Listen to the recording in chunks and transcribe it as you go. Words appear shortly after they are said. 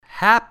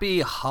Happy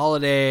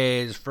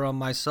holidays from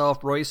myself,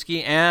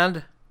 Royski,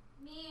 and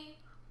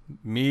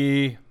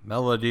me,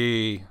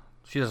 Melody.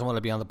 She doesn't want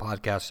to be on the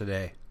podcast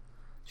today.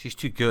 She's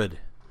too good.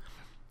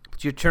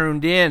 But you're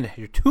tuned in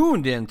to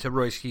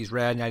Royski's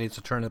Rad 90s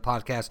Alternative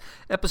Podcast,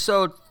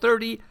 episode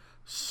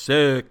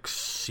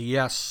 36.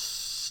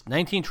 Yes,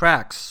 19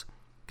 tracks.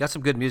 Got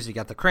some good music.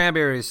 Got the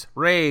Cranberries,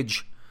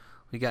 Rage.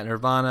 We got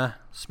Nirvana,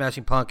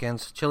 Smashing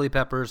Pumpkins, Chili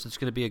Peppers. It's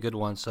going to be a good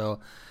one. So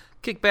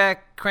kick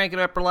back, crank it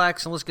up,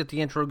 relax, and let's get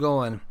the intro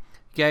going.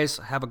 You guys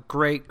have a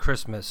great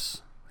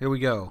Christmas. Here we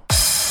go.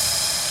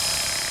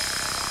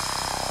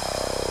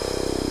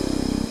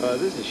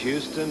 This is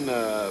Houston.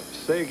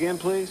 Say again,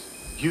 please.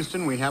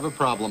 Houston, we have a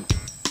problem.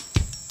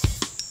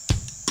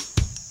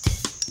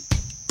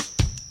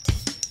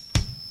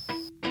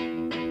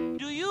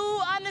 Do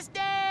you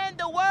understand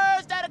the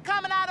words that are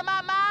coming out of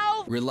my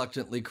mouth?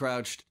 Reluctantly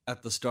crouched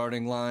at the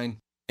starting line,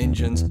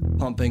 engines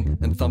pumping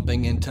and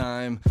thumping in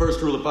time.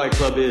 First rule of Fight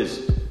Club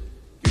is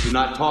you do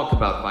not talk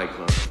about Fight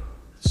Club.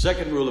 The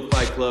second rule of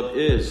Fight Club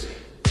is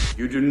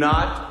you do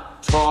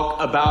not talk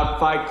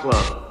about Fight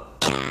Club.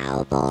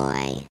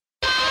 Cowboy.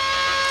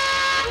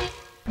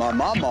 My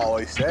mom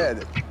always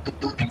said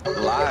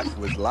life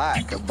was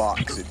like a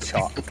box of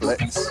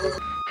chocolates.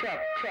 Check.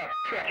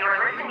 You're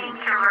listening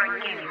to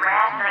Royski's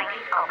Rad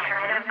 90s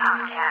Alternative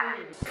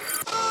Podcast.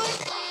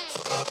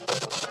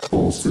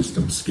 Full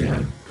system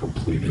scan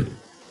completed.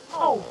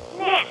 Oh,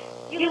 snap!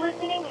 You're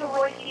listening to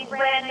Royski's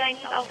Rad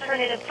 90s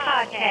Alternative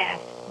Podcast,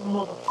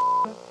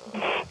 motherfucker.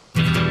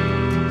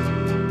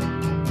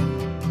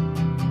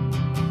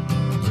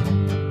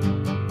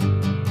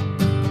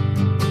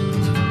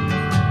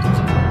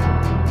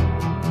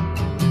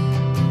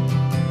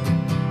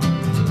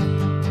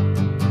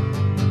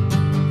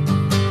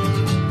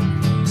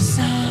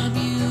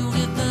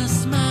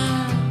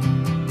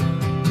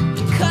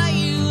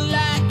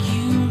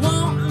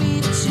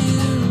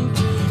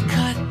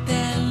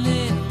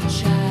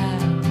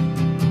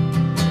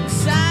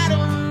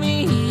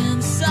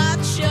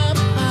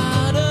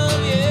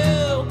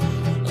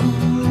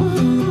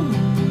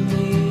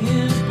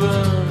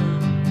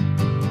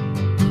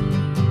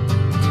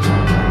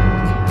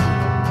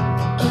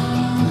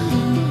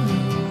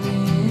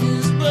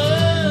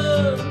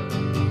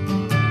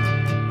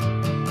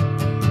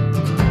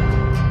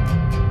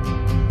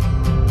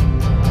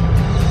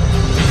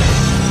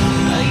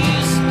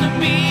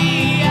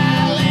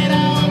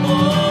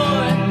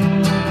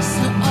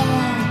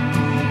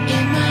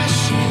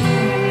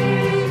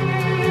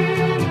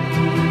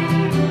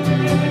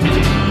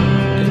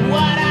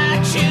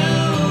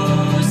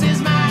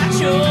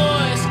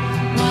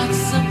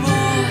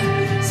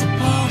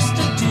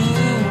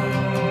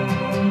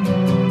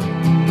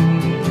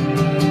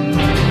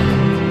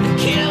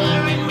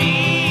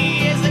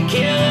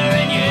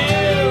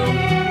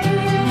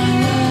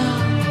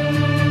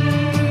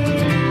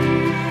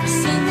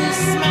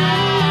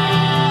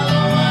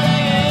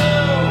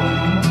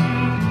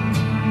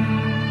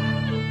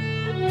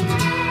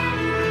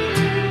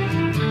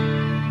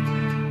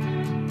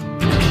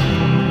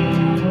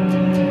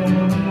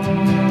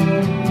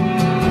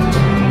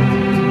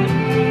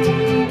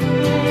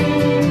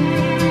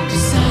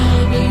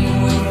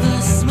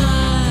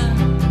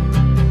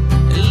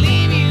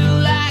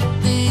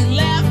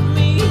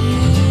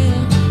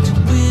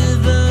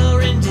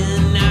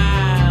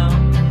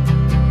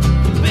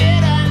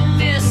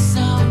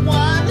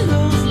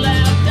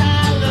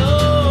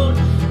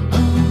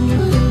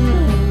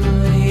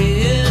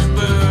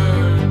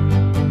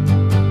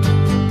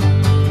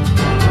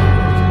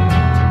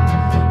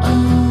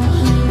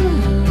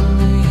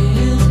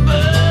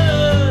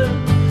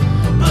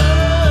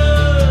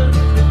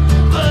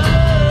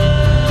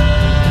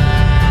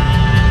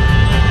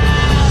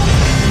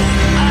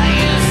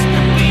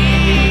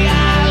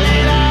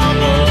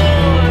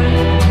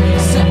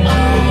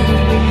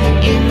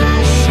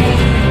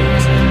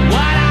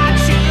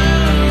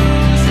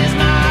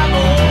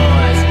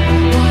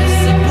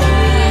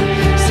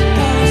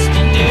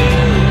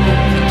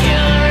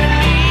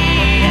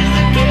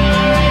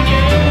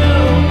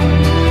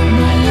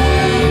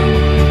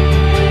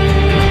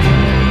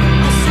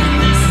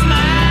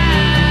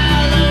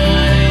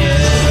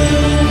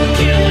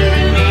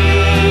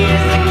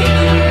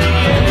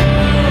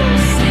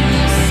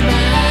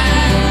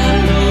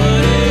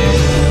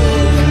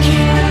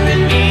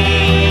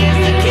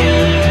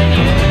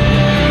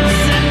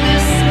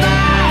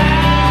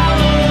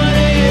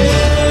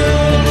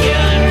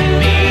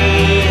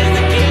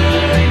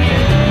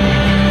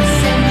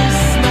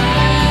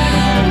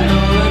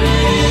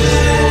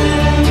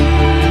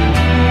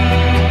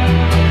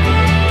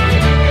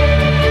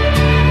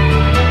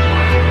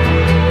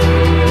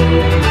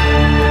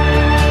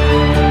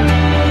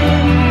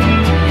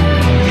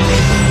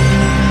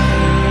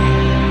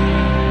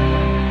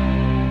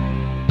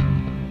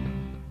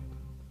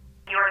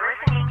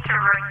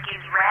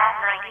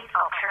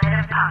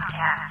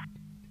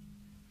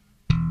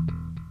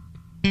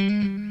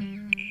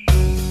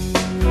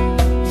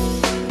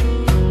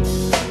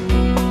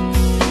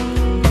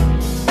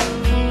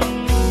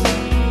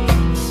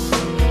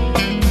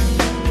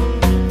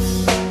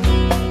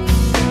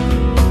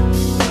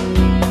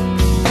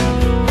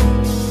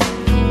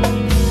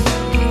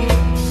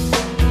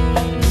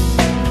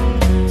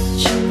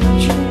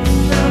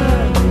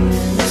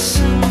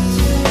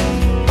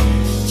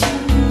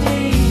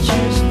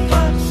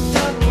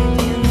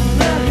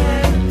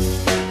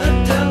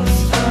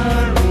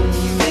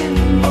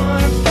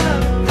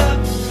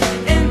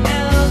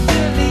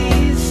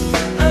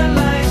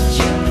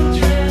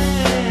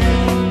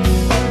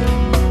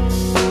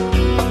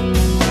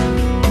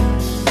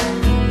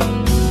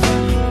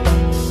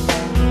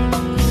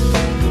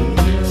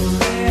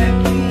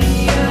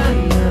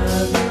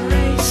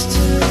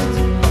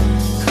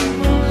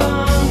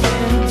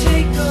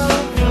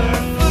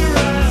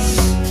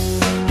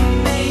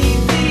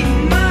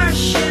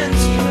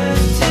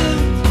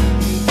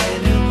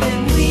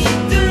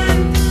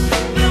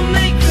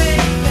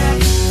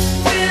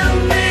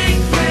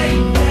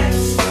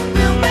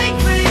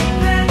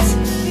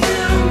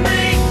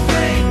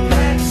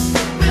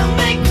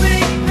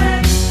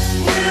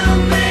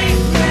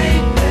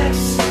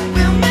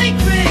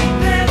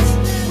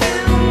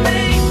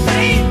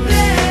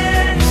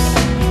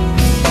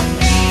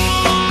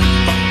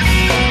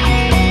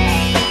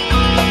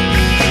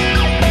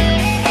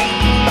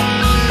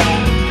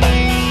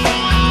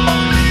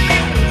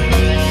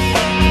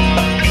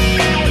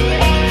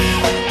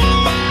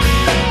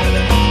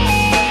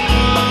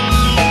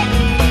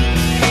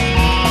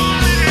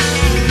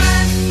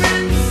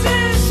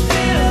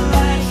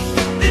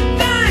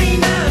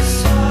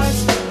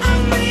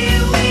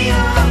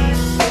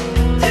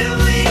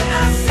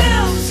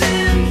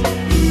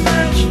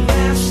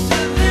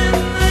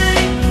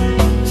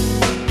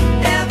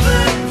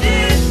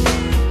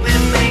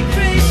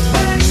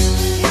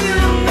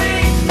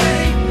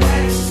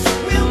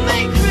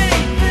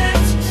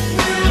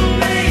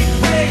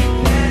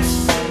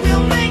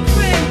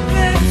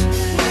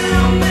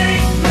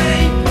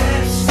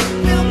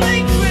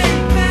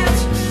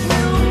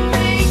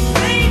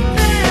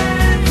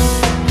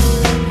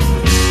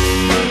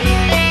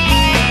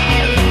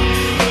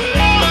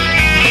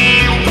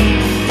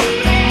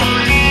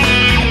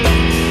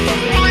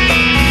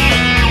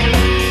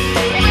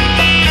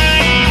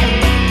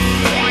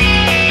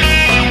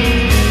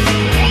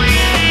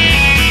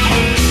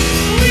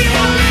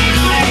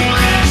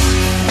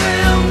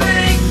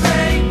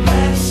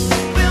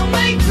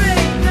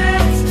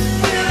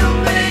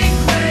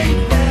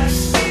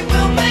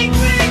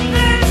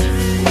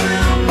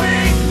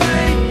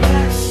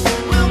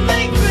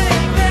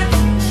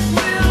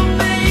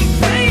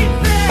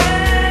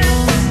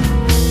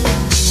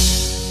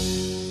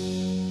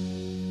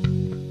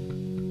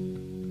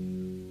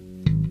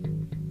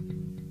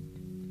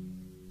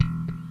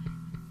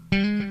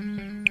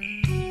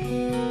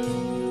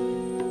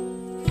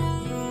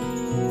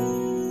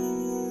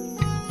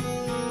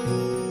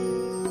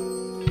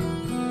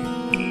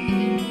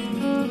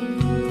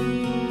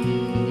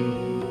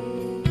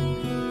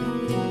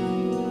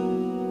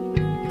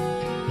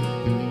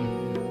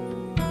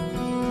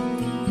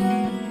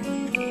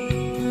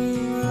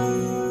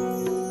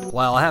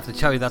 Well, I have to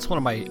tell you, that's one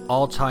of my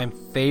all-time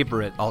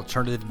favorite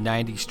alternative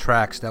 90s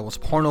tracks. That was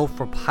Porno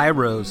for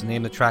Pyros. The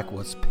name of the track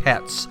was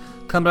Pets.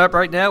 Coming up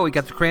right now, we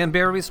got the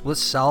Cranberries with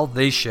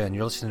Salvation.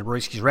 You're listening to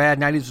Royski's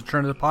Rad 90s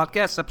Alternative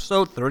Podcast,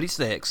 episode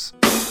 36.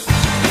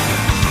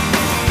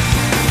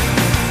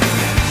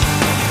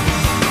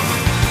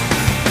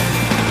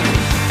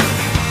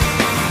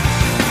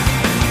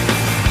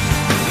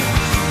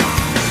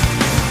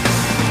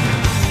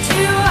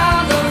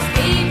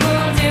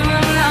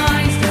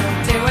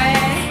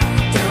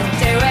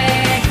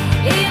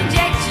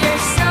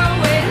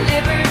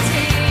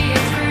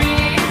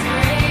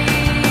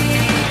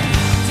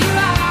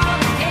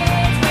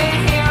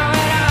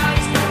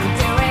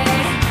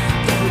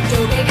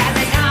 Because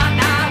it's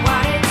not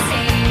what it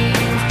seems.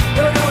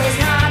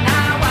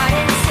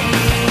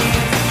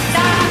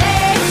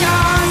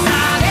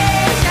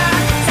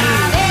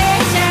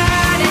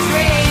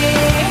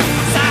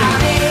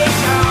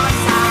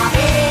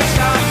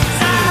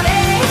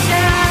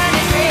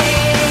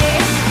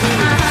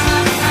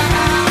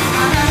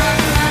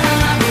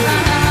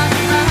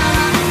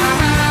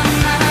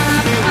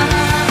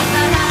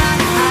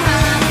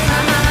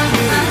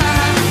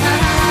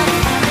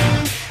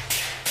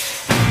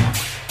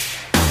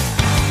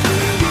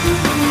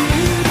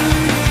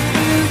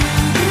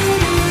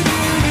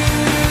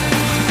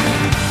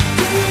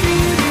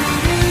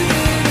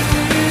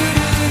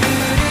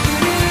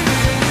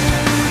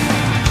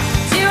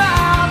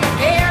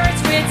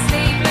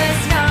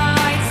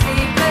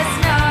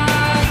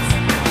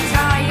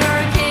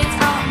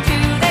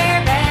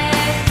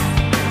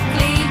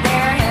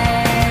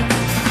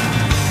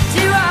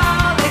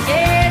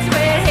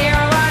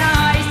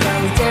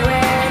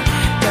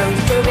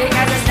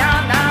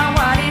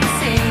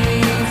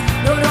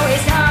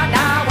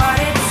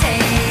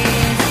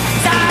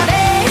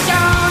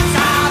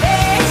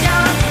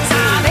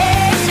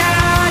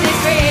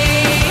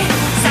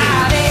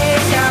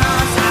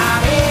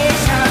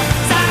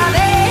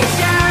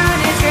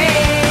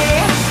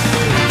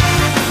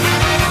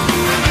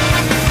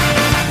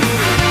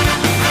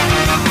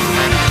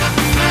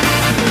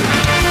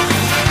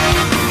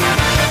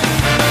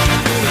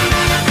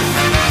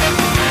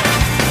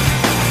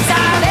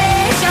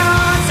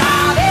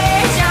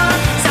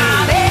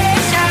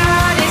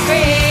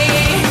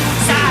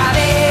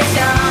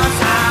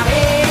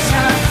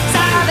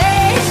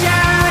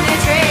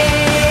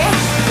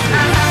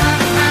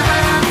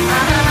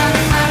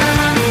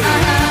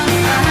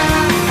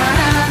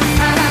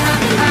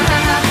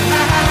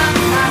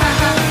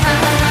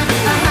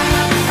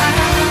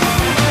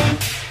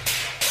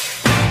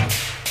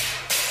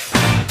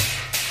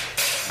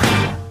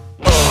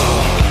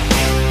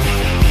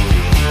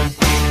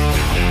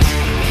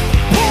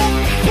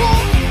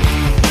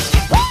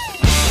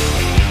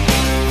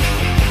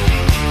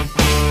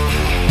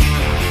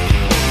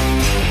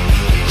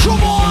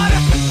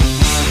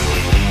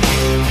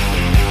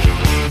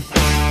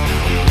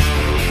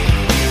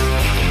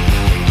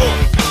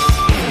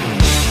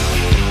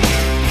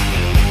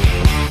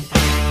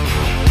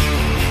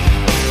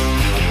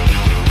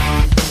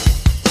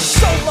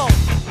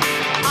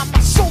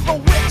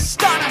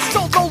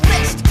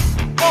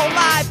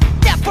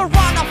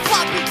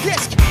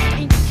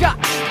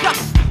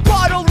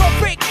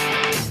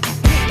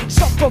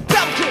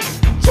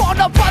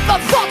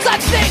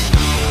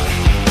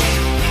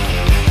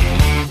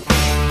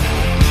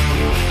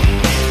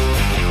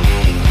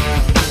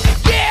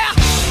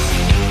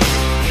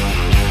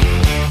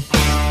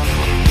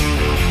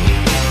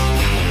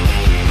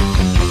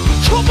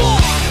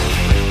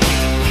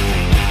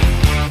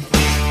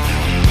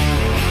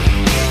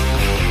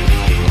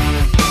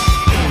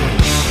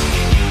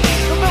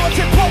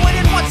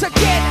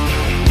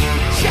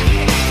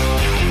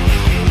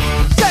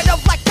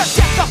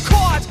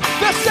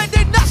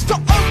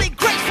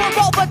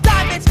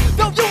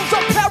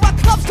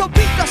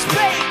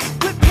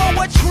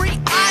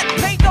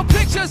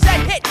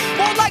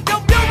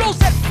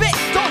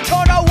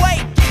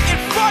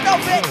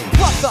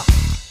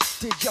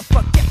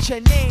 your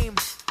name?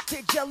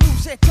 Did you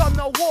lose it on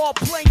the wall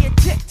playing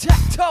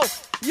tic-tac-toe?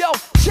 Yo,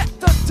 check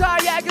the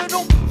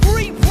diagonal.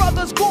 3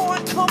 brothers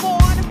gone, come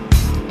on.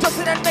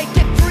 Doesn't that make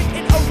it 3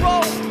 in a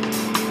row?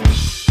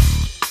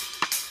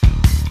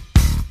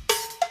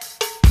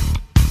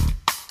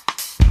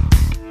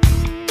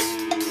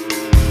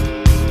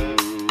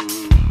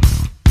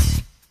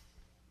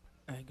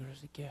 Anger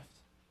is a gift.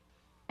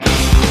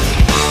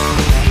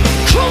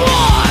 Come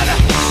on!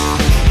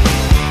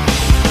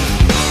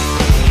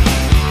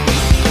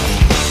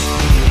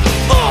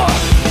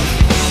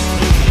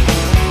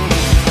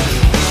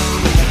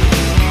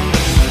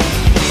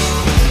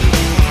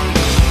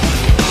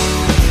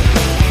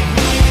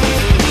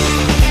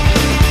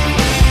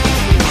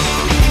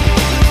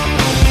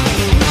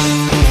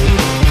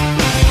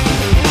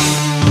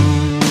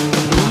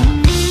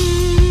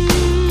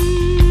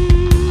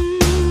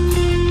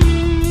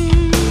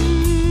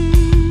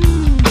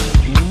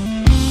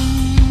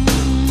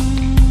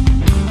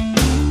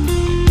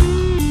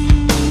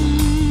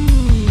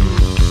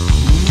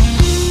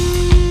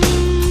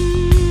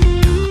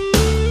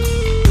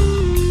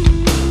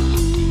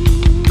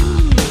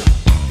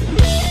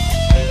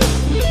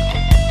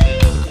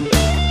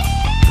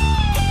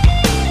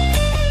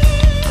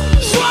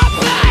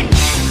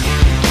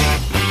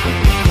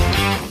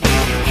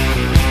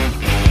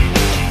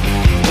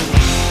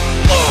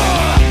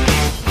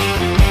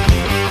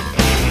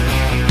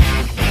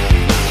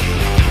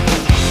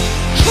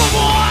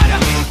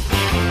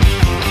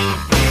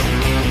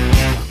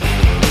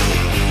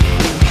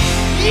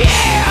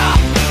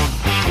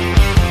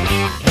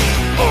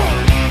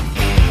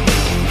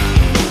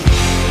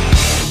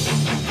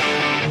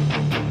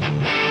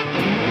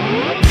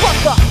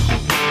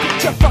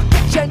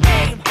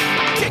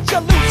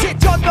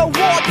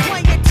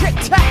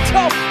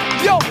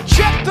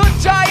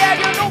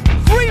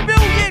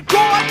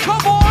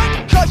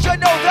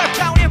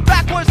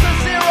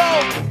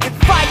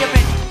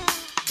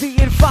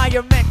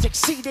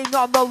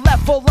 on the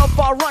level of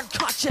our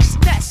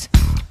unconsciousness.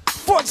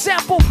 For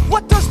example,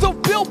 what does the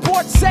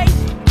billboard say?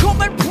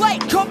 Come and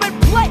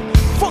play,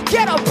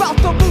 forget about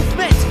the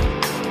movement.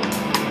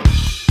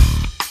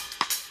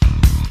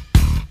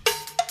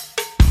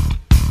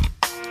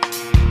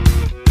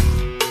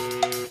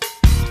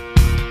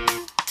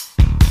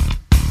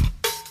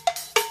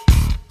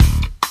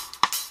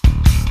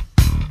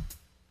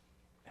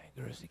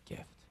 Anger is a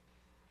gift.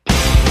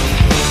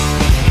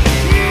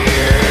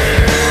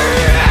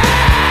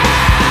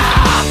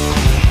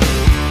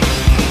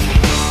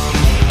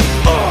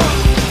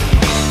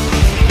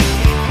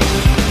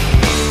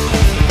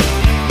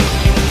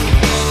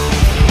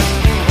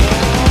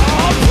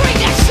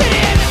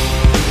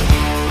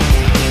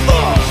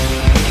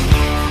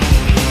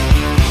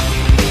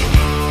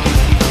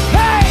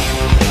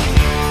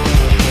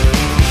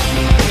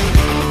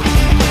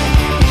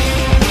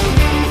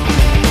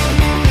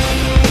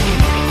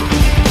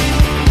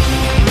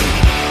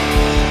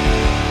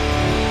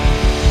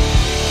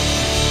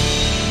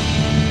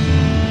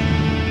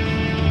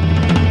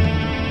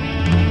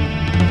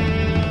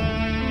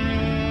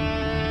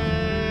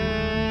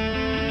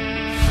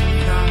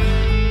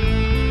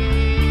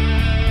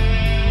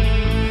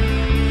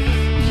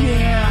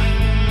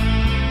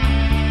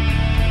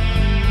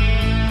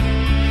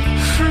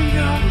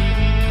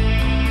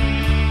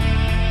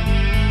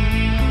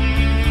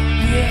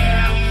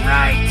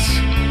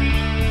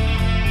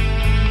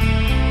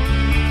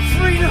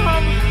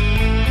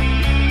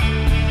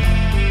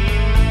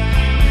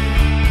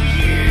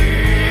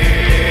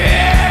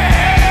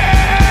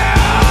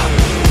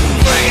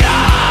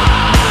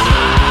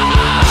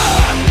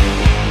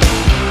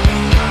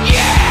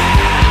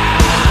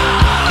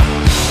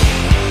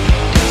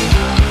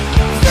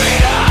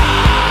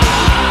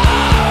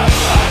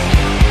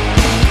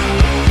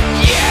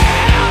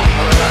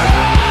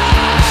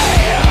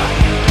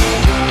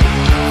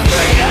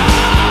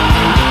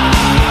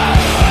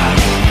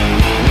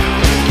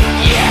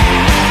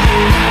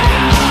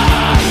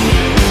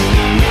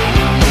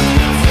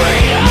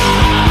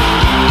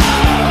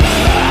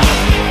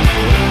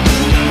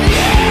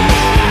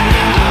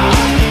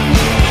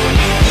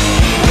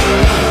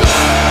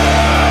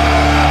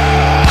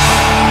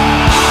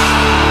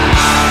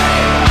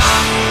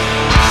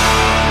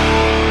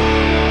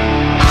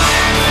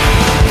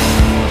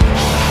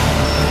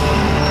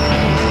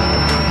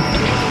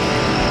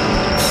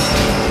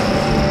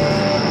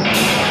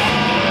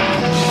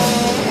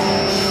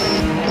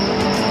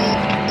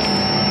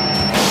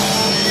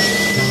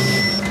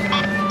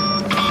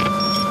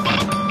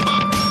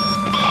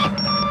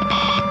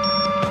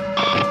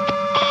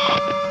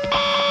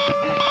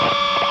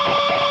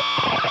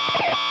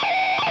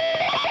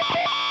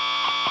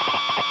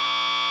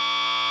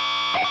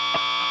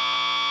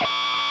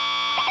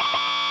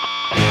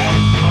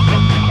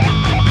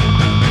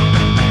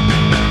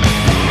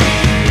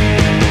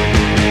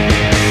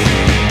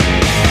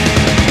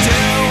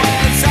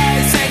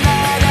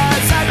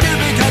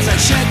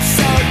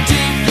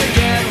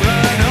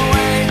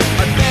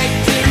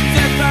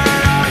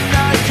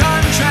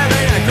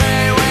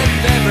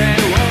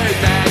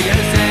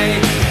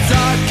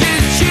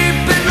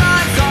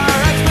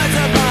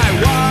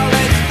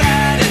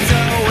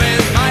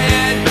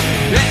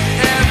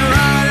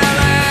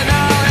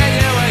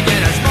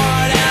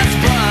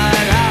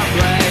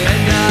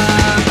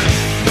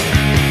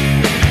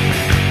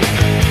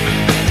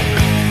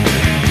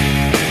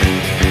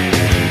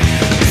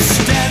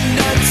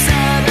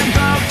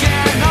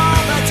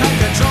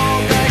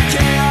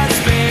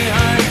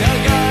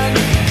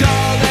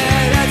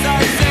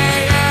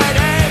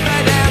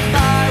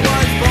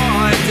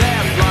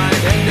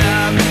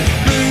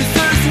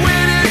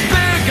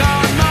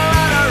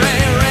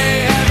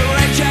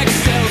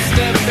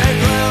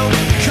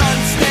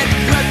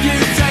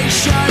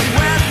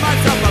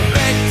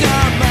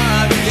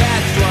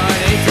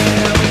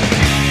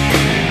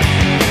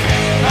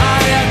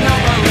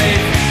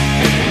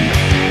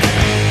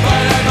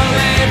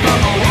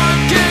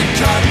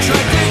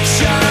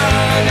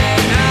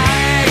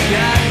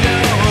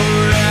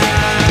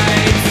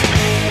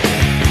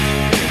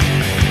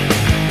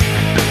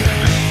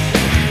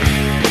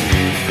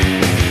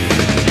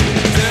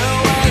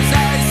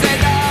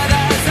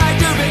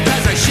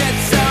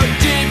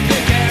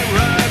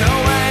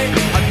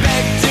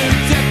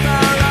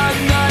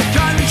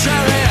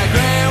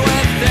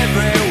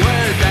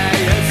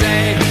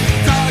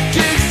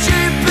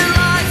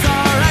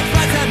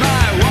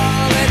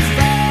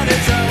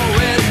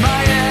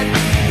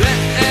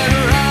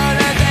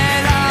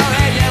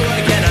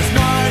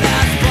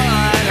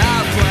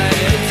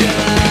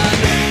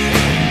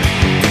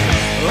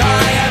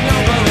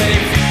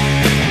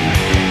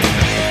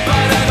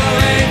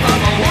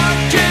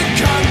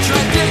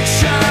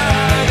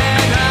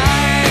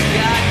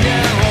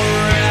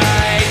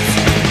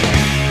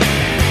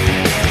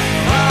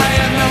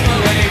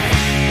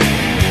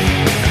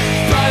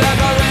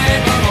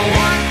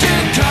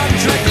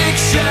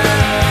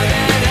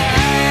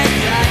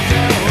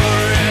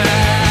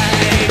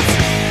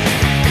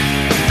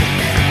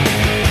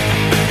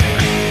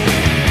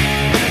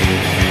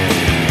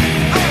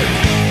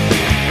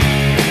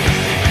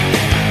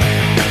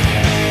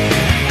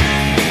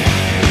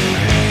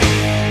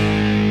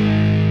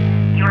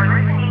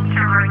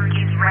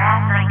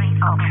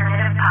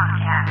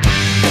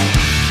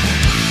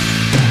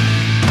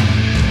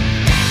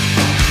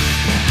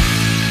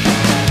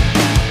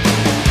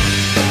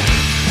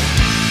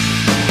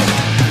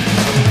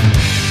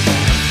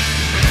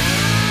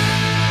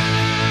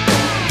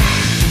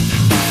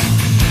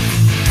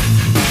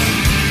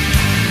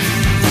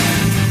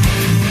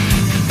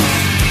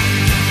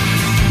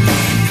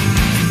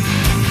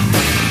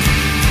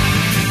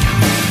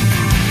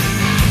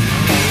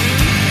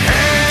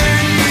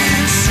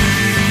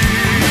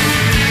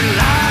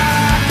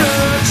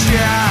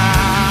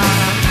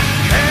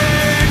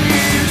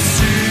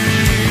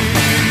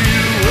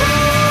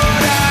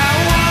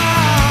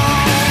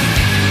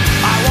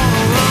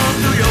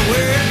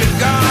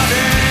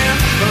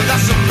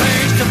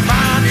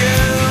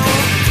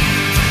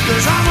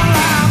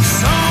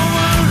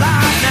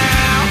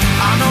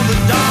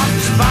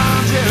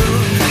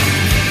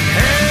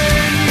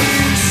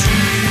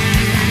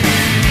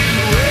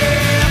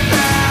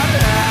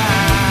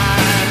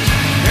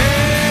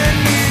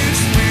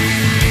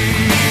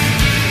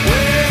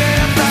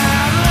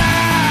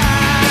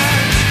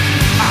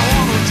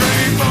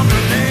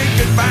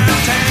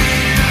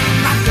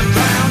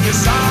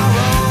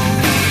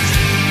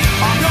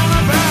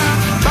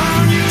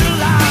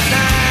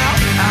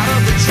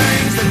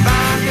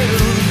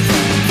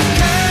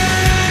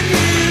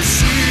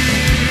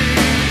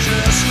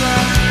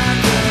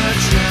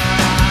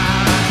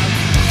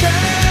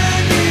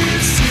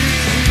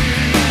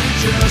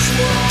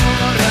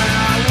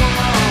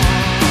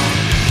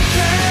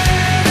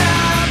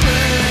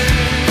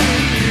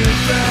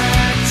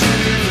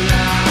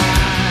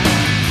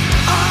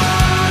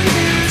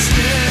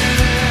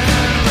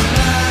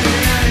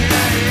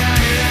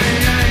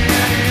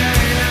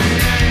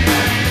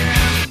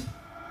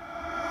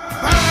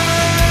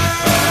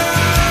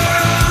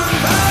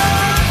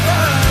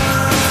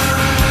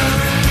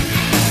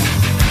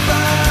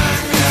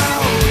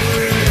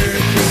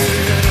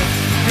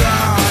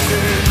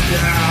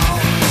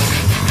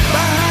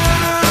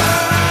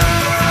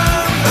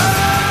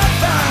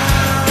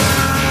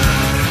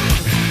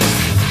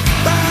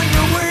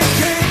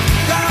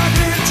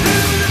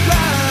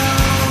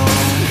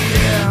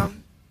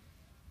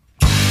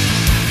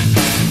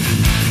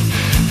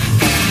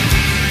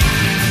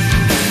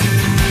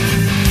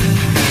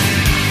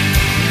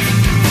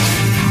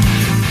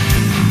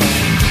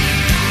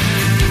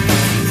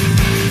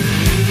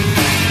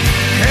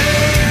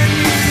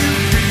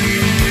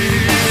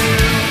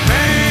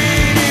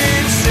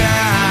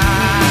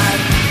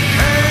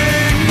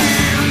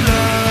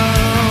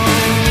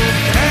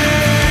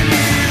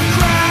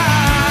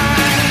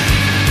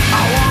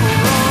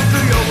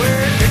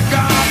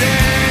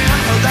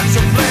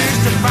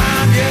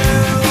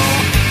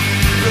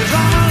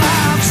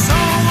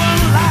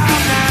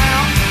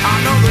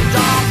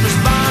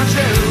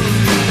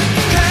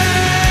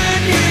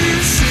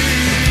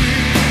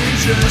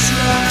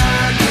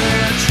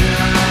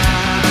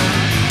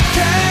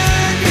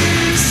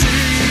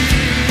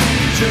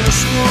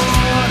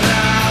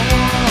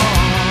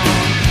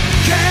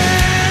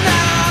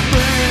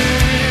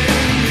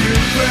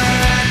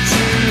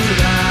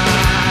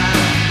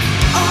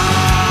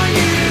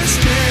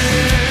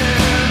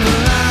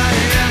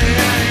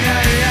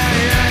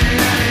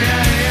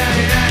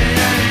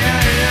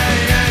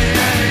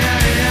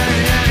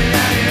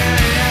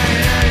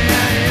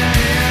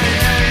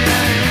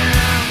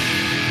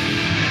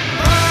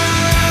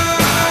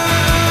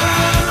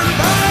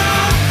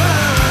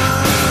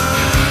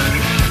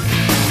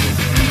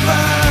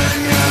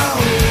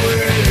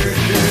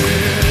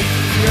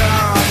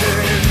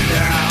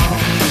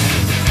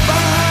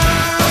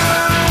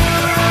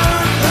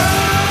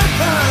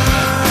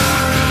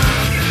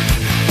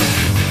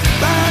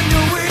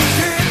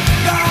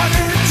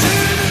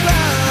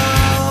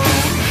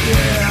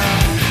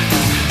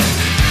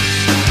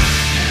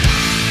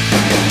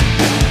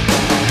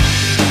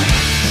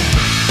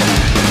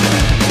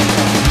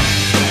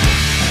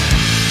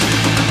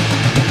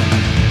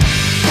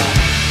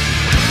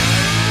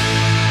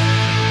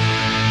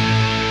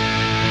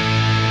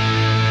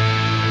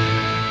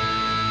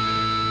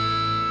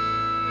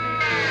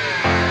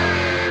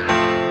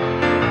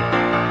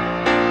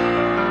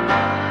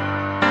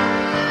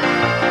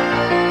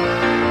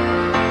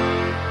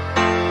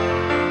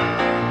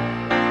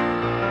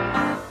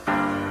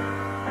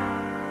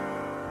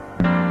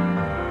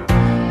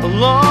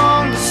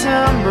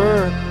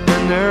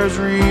 there's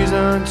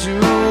reason to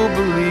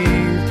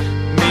believe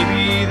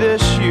maybe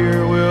this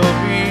year will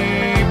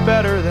be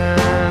better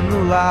than the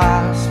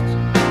last.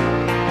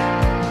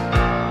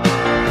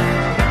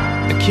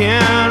 I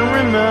can't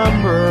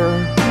remember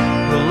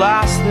the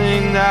last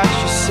thing that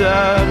you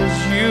said as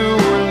you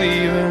were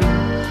leaving.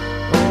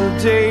 Oh, the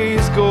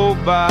days go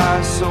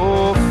by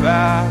so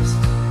fast,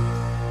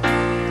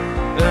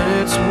 and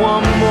it's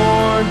one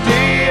more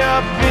day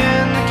up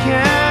in the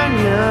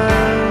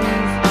canyon,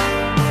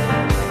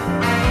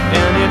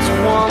 and it's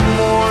one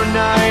more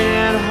night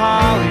in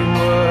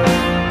Hollywood.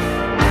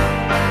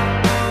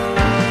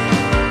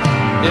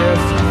 If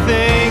you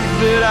think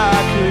that I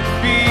could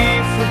be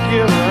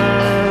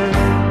forgiven,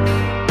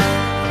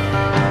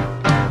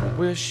 I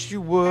wish you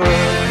would.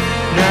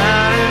 Na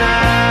na na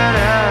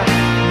na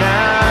na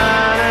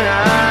na na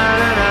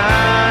na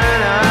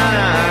na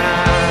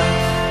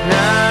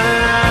na,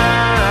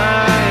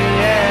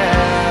 yeah.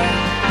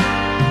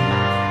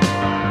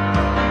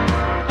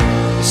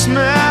 The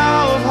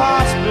smell of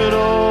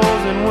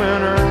hospitals in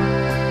winter,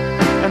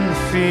 and the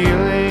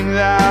feeling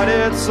that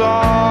it's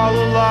all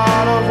a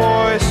lot of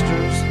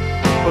oysters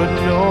but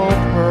no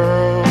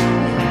pearls.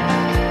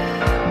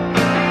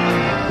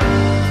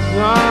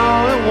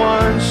 All at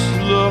once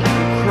you look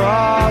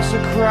across a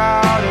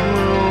crowded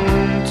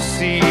room to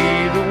see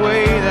the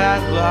way that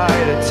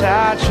light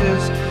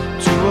attaches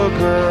to a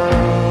girl.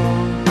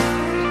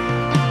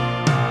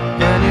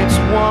 And it's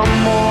one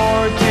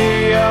more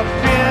day up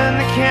in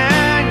the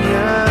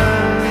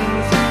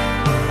canyons,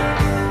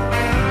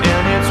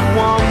 and it's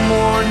one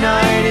more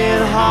night in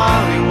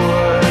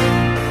Hollywood.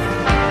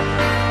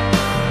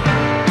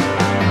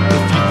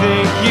 If you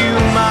think you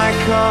might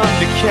come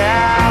to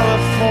California,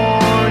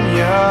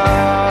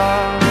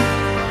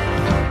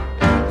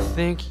 I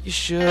think you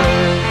should.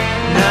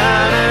 Na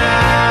na na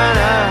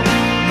na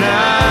na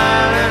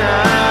na na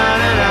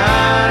na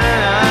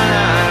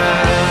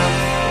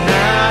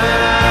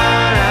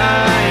na,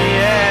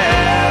 yeah.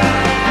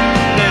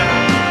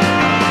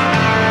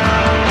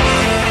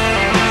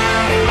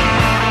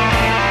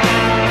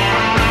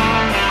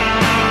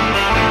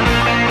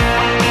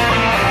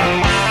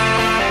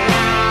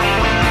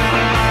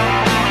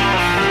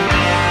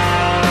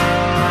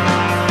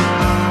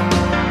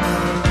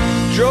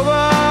 Drove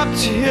up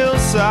to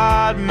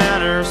Hillside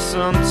Manor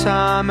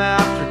sometime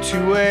after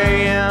 2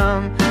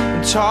 a.m.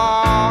 and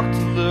talked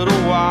a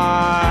little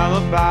while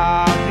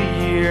about the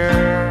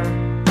year.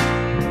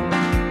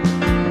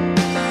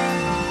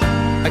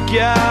 I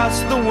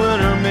guess the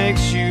winter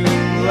makes you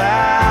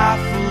laugh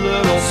a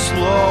little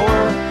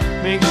slower,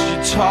 makes you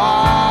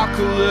talk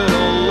a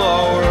little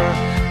lower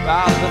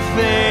about the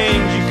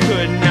things you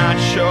could not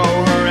show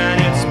her. And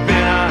it's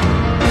been a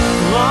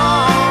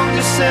long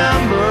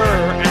December,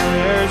 and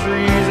there's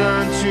reason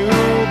to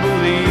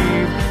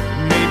believe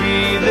maybe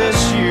this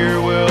year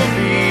will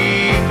be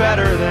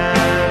better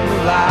than the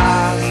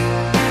last.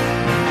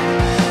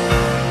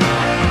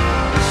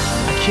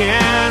 I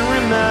can't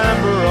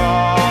remember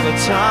all the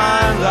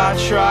times I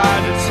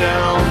tried to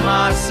tell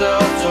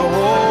myself to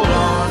hold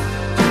on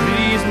to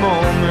these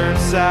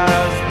moments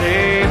as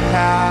they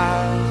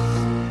pass.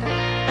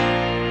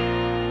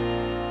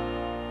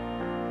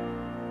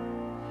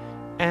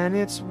 And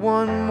it's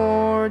one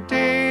more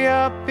day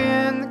up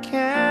in the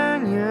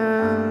canyon,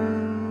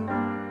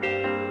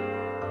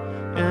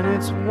 and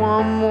it's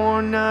one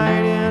more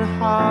night in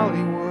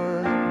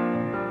Hollywood.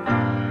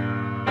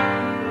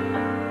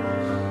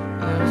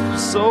 And it's been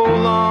so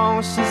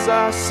long since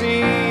I've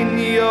seen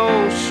the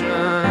ocean,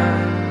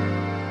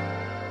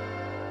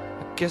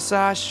 I guess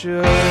I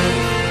should. Na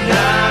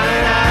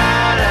na na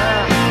na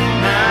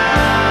na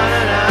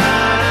na na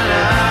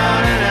na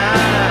na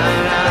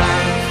na.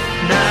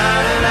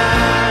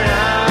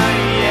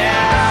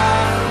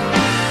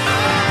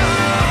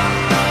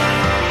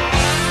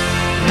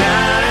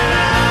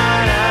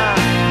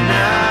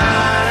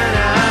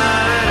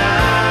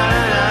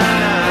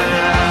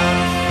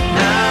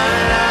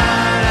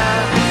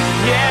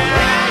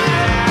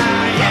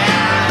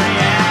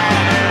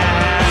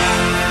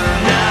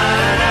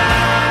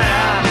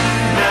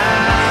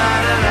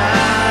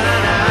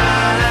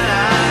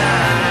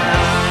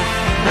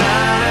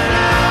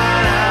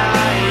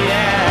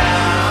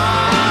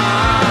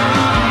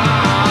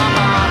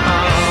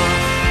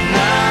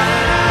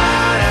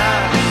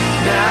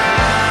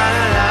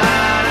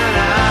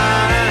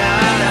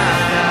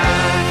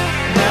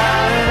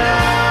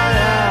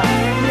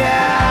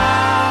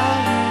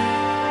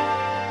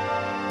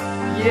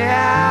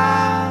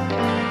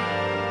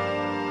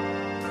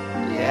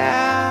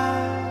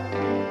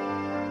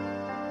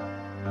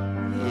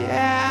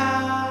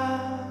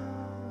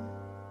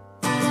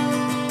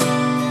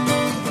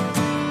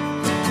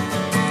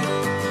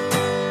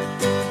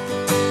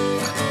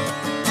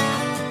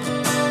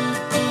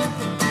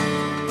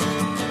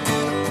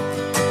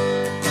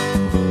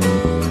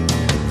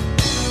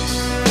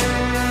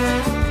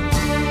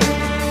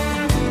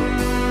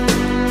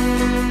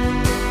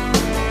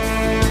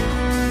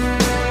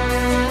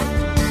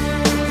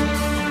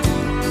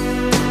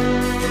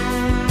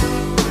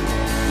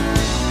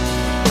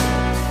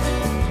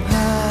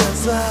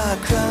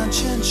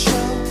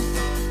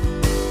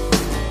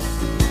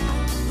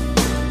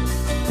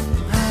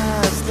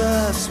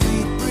 a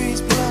sweet breeze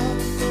blow.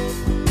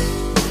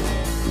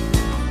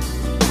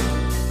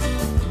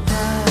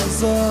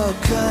 As a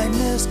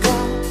kindness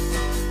calls,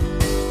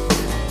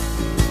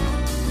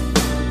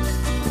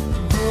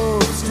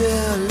 hope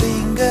still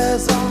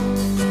lingers on.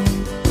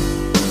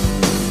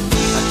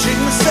 I drink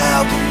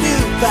myself a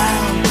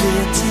newfound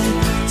pity,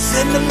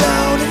 sitting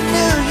alone in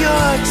New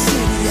York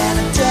City, and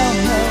I don't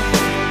know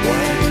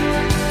why.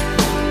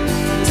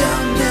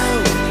 Don't know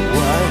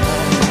why.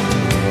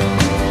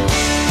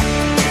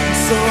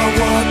 So I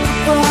walk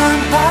upon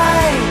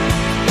high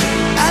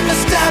and I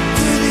step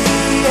to the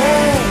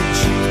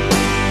edge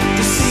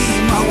to see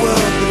my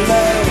world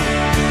below.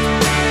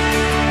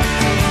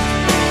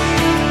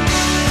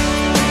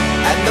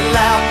 And I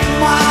laugh to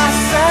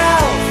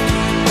myself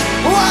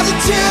while the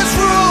tears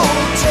roll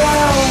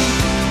down,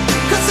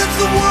 'cause it's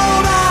the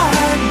world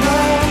I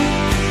know.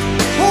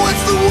 Oh,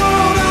 it's the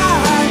world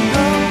I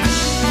know.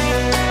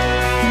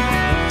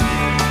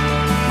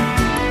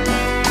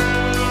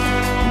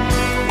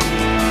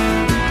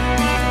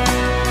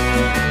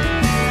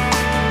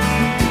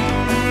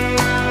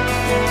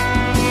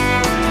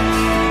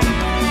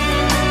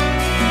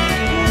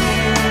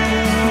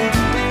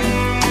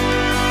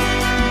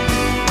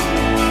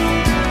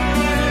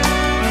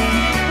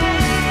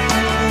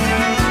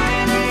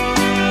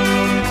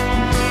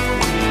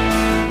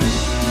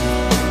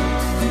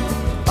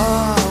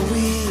 Are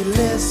we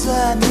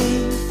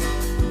listening?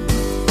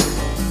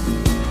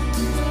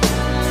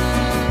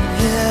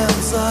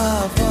 Hymns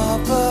of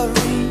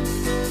offering.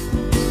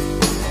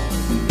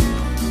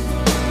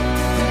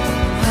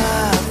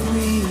 Have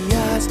we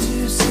eyes to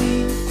see?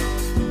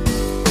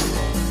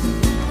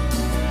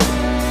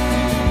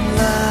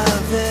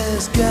 Love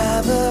is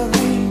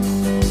gathering.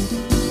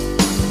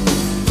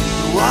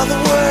 All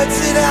the words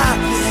that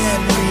I've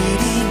been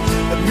reading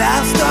have now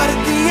started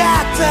the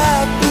act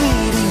of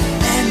bleeding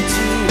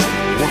into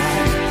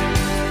one.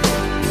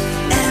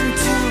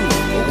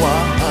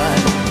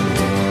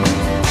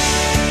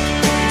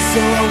 So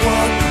I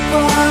walk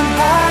upon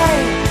high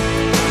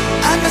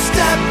and I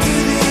step to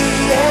the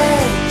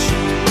edge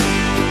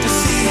to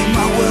see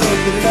my world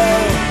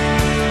below.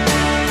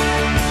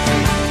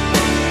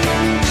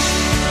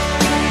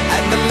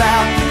 And I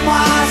laugh to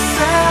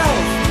myself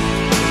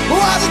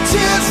while the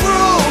tears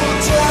roll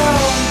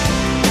down,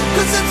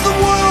 'cause it's the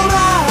world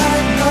I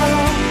know.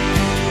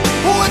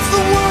 Oh, it's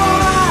the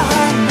world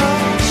I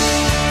know.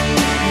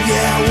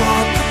 Yeah, I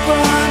walk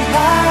upon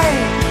high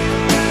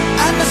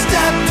and I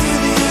step to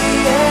the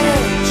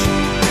edge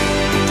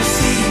to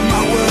see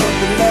my world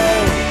below.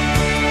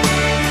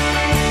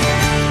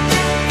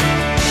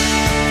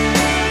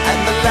 And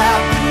I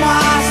laugh to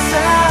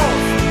myself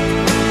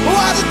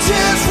while the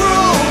tears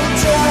roll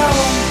down,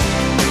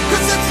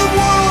 'cause it's the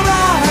world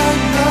I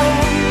know.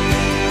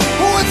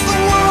 Oh, it's the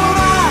world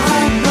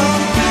I know.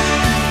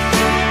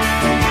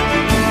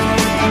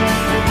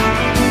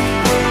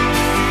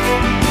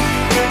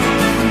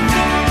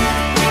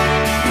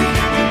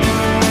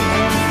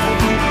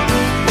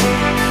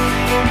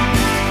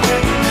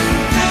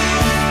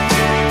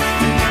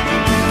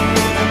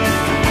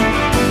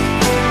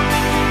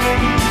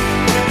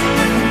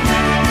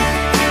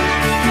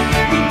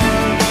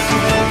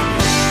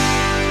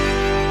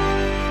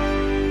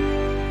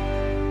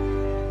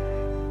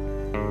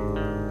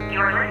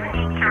 You're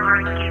listening to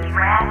Royski's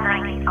Rad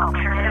 90s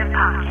Alternative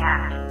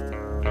Podcast.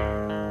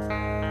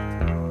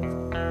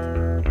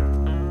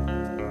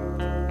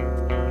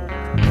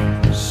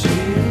 She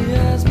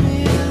has me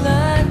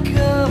like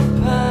a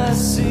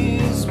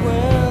Pisces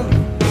when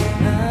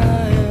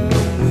I am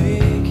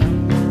weak.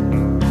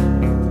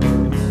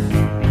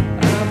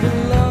 I've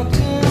been locked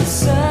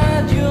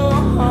inside your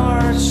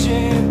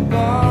heart-shaped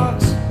box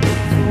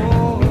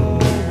for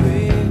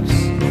weeks.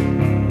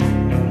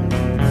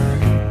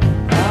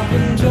 I've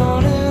been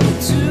drawn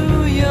into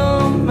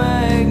your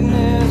magnet.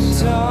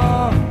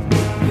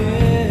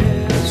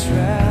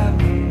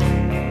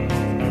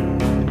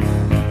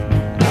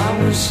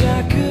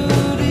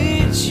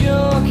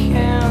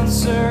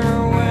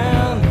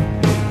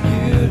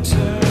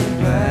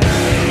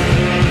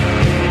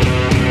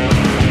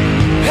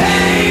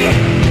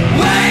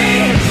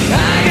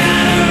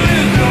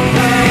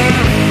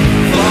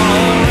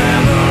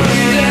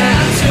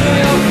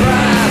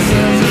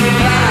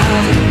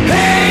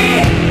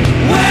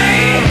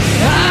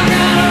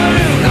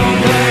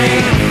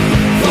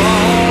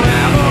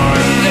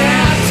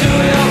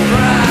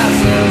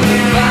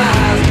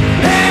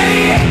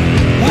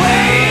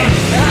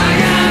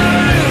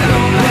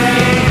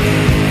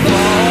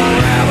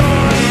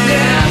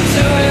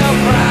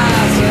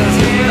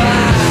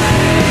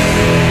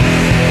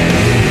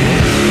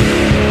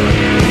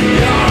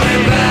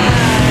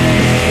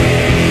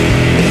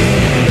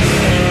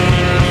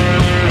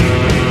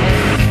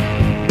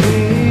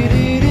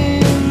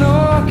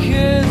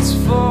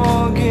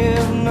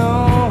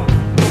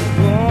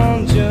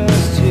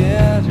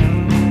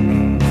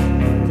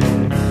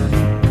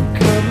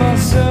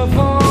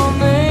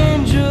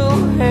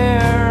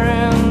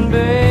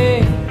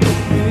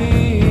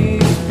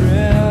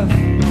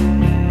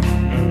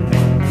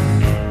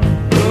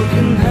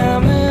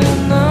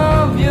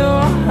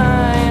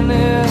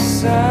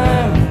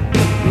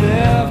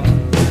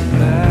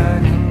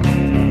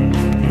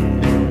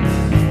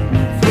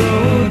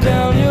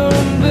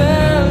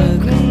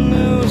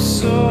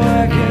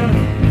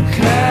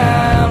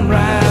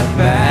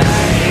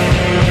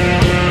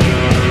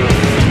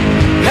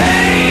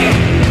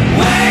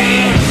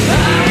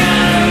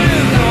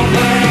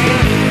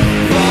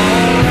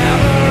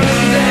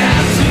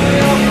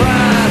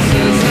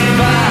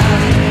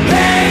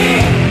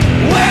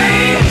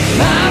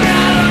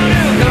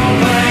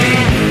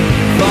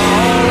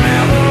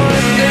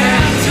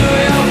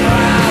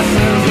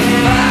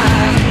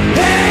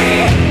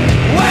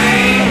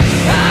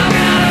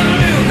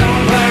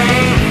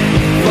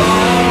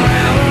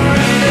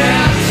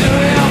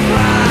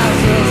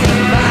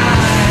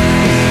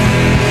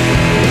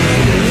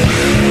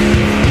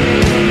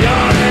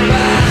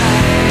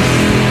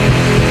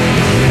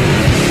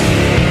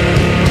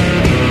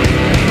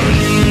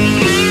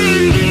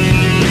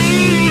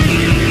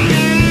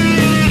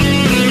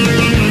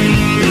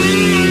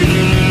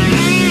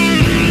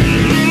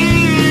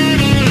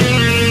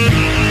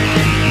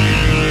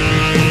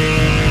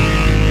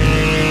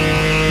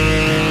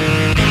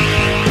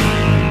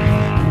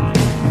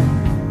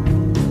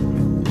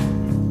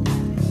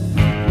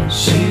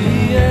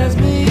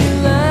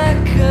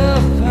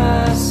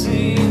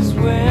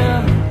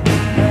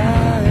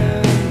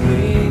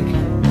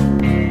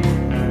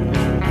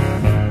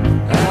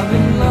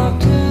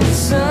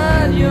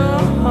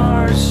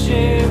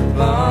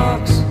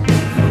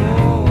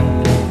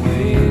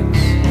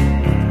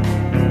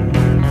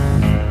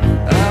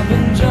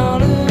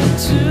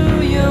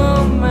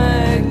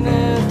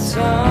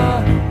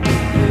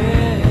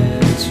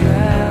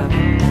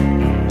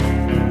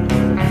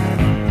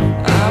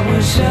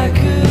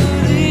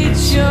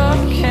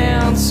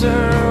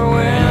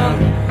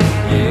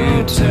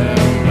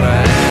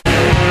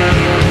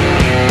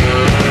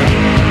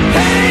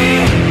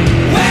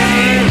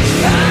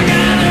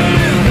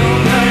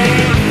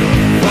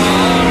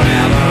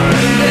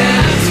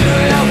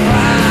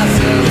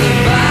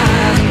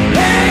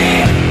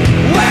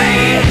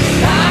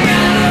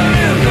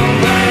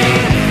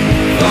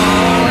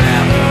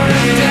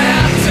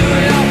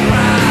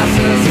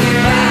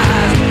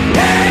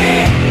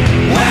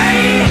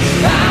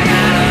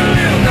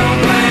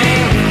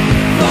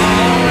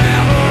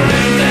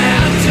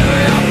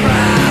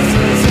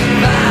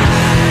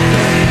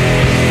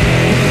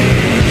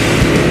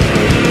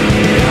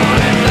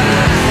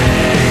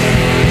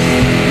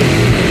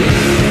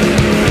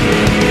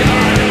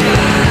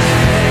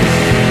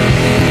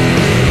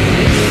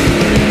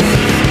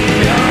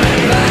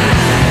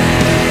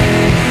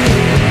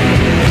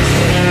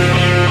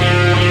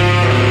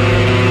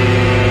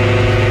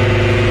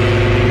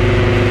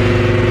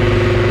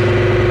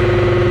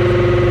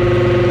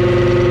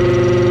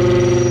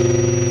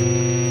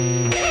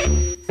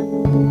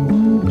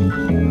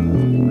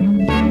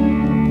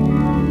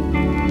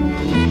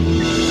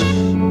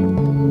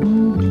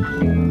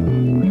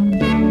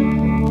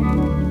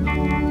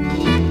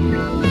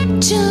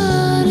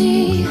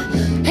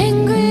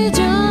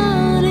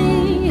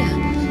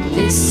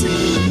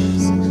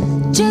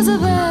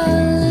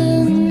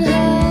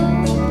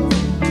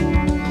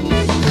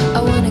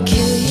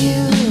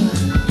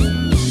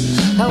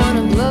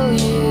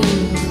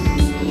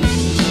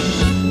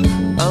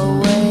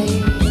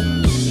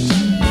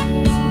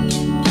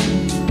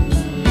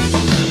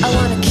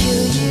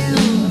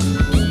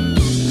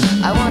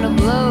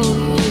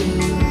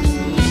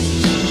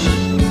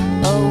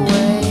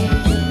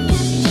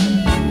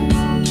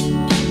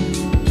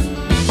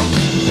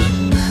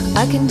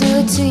 I can do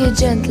it to you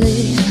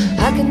gently.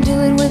 I can do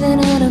it with an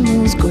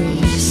animal's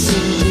grace.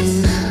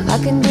 I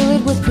can do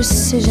it with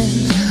precision.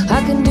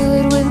 I can do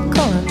it with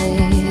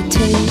gourmet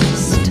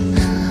taste.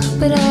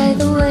 But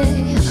either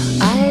way,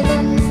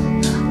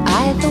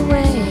 either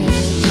way,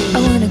 I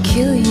wanna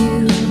kill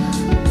you.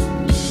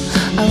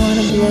 I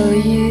wanna blow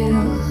you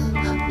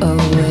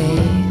away.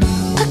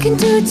 I can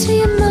do it to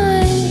your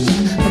mind.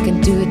 I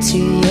can do it to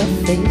your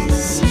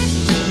face.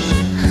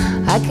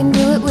 I can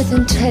do it with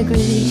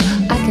integrity.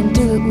 I can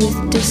do it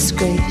with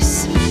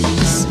disgrace.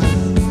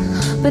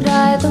 But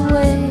either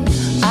way,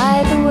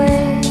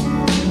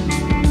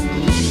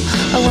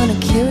 I wanna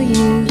kill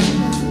you.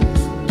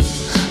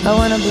 I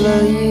wanna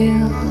blow you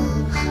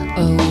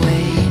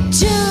away.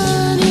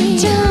 Johnny,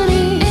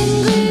 Johnny,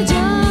 angry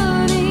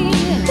Johnny.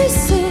 This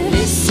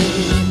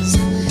is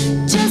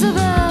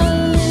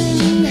Jezebel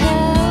in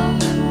hell.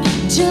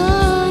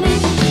 Johnny,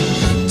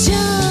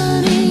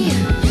 Johnny,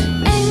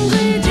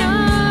 angry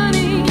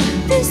Johnny.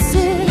 This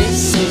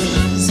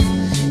is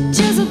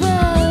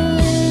Jezebel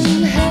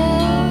in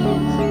hell.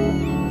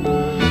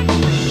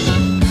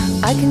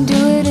 I can do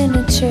it in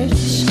a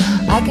church.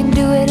 I can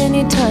do it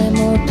any time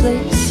or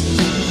place.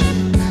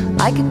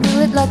 I can do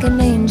it like an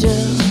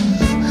angel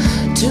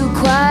to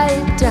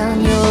quiet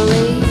down your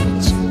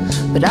rage.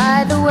 But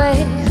either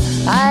way,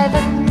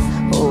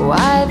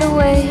 either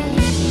way,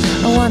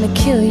 I wanna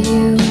kill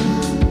you.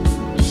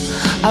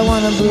 I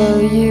wanna blow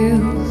you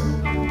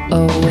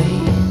away.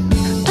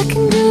 I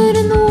can do it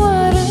in the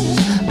water.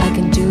 I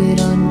can do it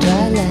on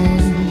dry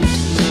land.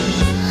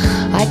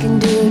 I can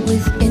do it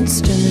with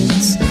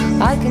instruments.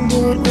 I can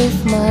do it with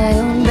my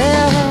own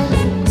bare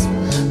hands.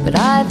 But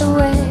either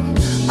way,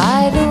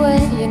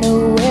 you know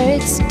where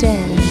it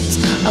stands.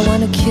 I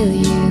wanna kill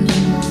you.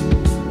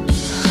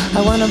 I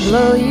wanna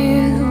blow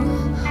you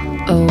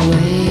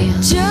away.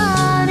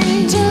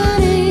 Johnny,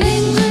 Johnny,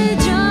 angry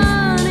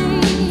Johnny.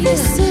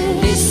 This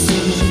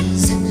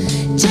is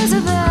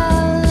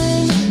Jezebel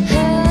in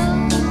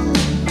hell.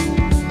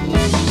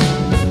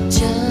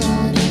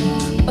 Johnny,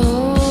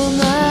 oh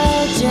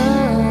my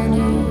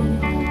Johnny.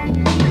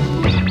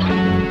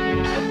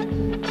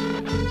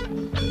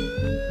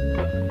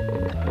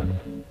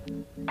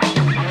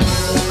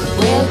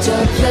 Where'd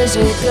your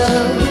pleasure go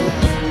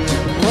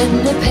when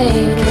the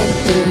pain went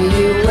through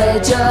you?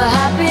 Where'd your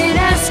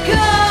happiness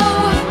go?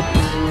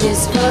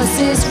 This force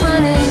is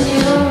running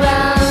you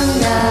around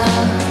now,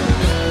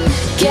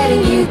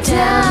 getting you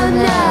down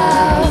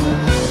now.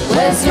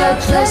 Where's your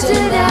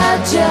pleasure now,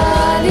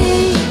 Johnny?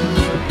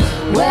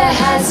 Where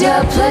has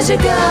your pleasure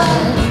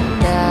gone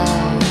now?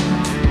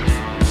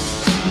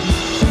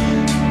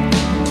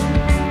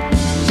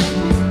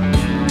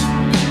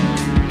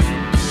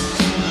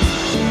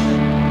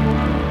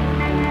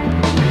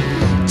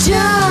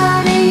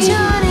 Johnny,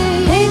 Johnny,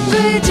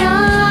 angry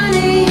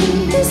Johnny.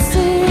 This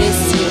is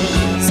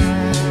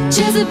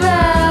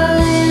Jezebel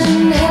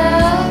in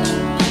hell.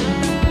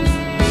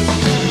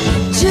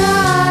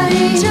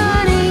 Johnny,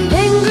 Johnny,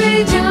 angry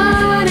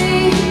Johnny.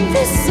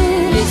 This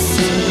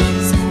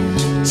is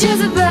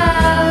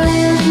Jezebel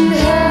in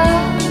hell.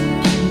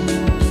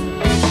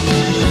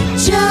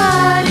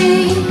 Johnny,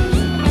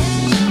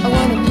 I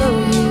wanna blow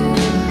you.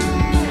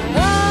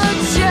 Oh,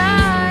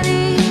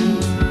 Johnny,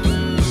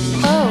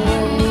 oh.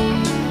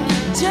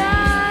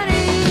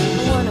 Johnny,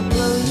 I wanna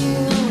blow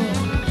you.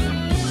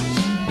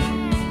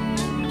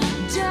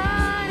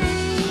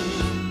 Johnny,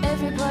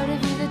 every part of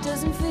you that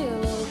doesn't feel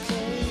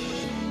okay.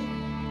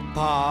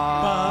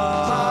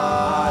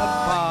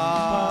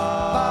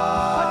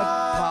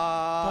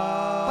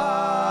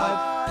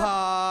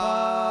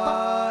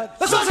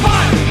 Let's watch the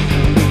pot!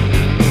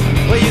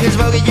 Well, you can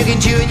smoke it, you can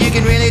chew it, you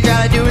can really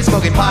try to do it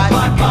smoking pot.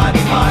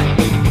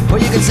 Well,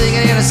 you can sing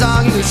it in a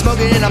song, you can smoke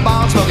it in a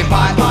bong, smoking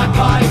pot.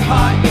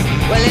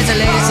 Well, it's the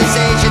latest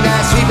sensation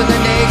that's sweeping the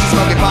nation,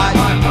 smoking pot.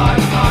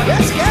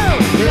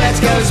 Let's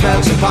go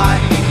smoke some pot.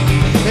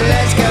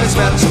 Let's go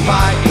smoke some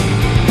pot.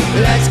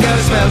 Let's go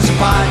smoke some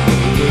pot.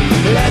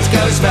 Let's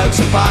go smoke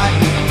some pot.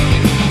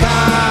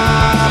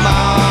 Come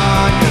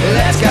on,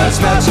 let's go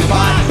smoke some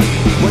pot.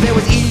 Well, there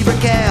was Edie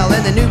Brickell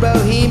and the New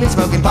Bohemian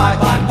smoking pot.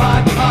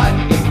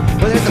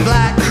 Well, there's the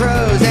Black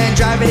Crows and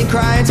driving and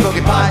crying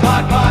smoking pot.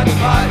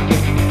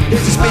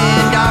 There's the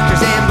Spin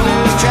Doctors and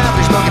Blues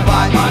Travelers smoking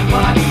pot.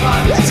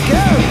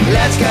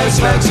 Let's go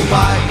smoke some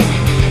pot.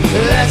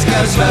 Let's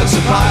go smoke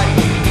some pot.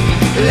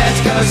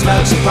 Let's go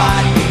smoke some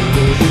pot.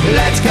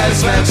 Let's go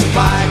smoke some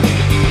pot.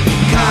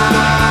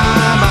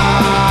 Come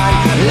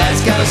on,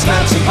 let's go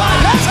smoke some pot.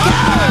 Let's go!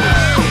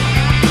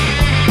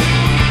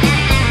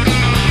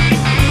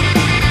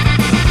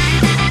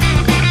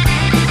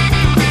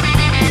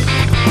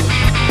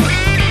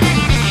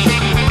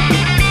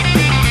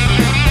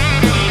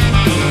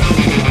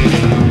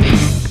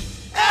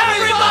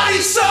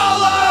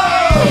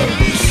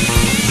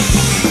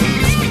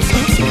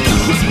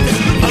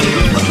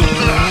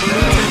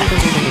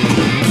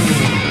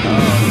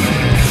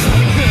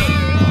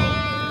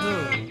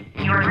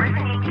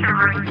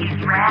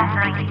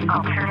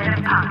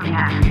 Alternative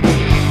Podcast.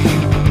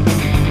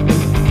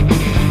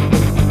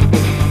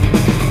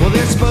 Well,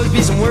 there's supposed to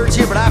be some words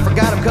here, but I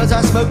forgot them cause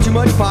I smoked too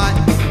much pot.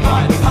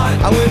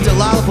 I went to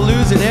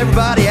Lollapalooza and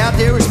everybody out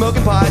there was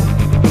smoking pot.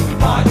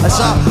 I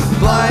saw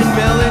Blind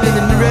Melon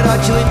and the Red Hot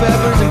Chili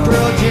Peppers and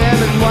Pearl Jam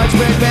and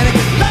Widespread Panic.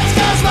 Let's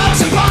go smoke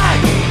some pot!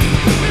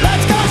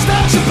 Let's go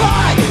smoke some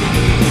pot!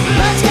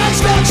 Let's go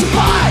smoke some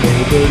pot!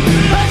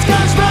 Let's go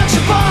smoke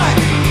some pot!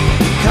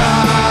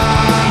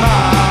 Come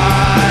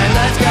on,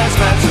 let's go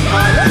smoke some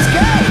pot! Let's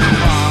go!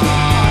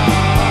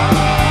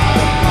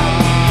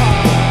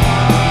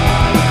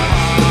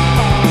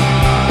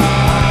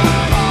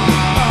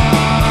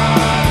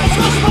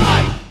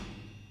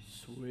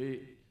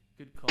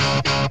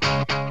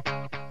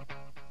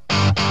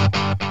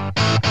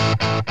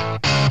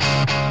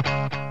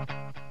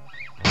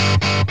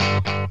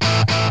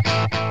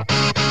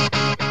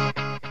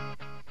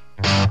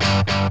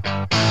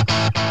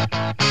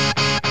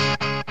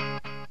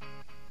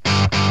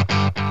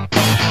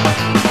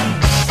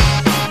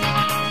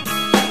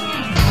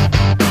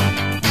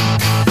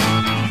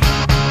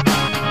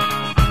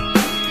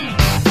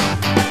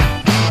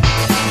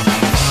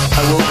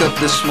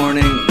 This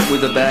morning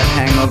with a bad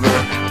hangover,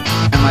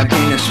 and my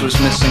penis was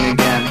missing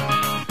again.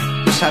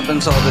 This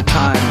happens all the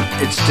time,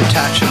 it's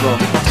detachable.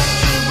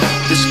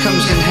 This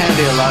comes in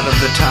handy a lot of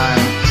the time.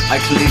 I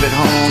can leave it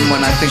home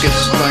when I think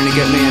it's going to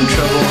get me in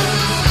trouble,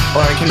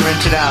 or I can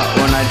rent it out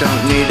when I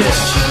don't need it.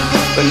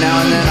 But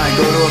now and then I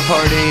go to a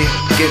party,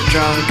 get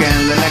drunk,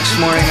 and the next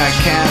morning I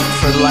can't,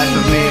 for the life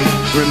of me,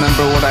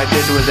 remember what I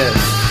did with it.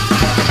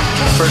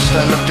 First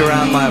I looked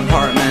around my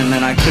apartment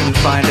and I couldn't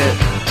find it.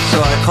 So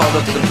I called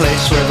up the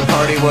place where the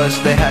party was,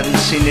 they hadn't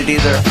seen it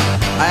either.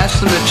 I asked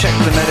them to check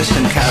the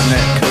medicine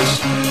cabinet, cause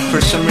for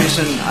some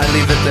reason I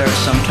leave it there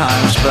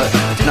sometimes, but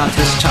not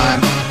this time.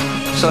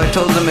 So I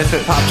told them if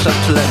it pops up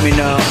to let me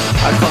know.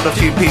 I called a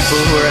few people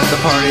who were at the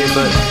party,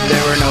 but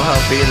they were no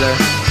help either.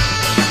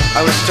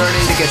 I was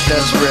starting to get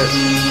desperate.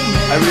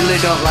 I really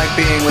don't like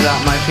being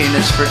without my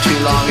penis for too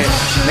long. It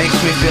makes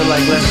me feel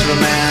like less of a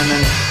man,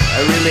 and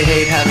I really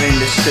hate having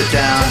to sit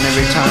down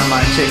every time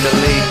I take a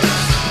leak.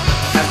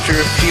 After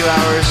a few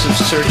hours of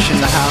searching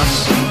the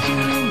house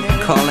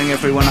and calling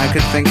everyone I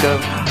could think of,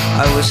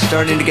 I was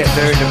starting to get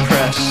very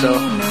depressed, so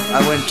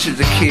I went to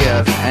the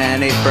Kiev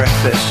and ate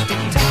breakfast.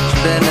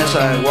 Then as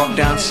I walked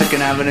down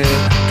 2nd Avenue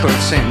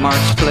towards St.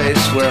 Mark's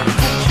Place, where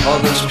all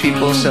those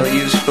people sell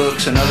used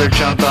books and other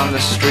junk on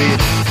the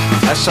street,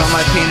 I saw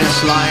my penis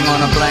lying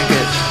on a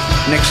blanket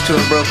next to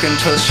a broken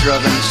toaster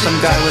oven. Some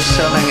guy was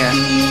selling it.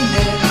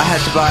 I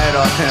had to buy it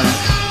off him.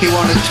 He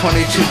wanted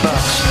 $22,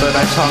 but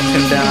I talked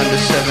him down to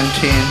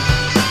 17.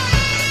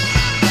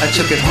 I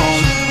took it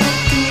home,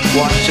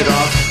 washed it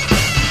off,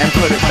 and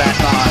put it back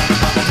on.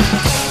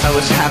 I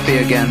was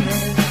happy again,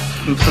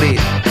 complete.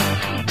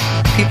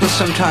 People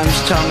sometimes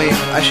tell me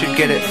I should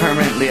get it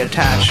permanently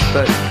attached,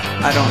 but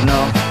I don't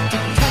know.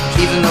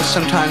 Even though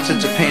sometimes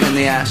it's a pain in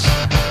the ass,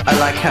 I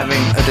like having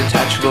a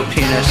detachable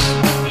penis.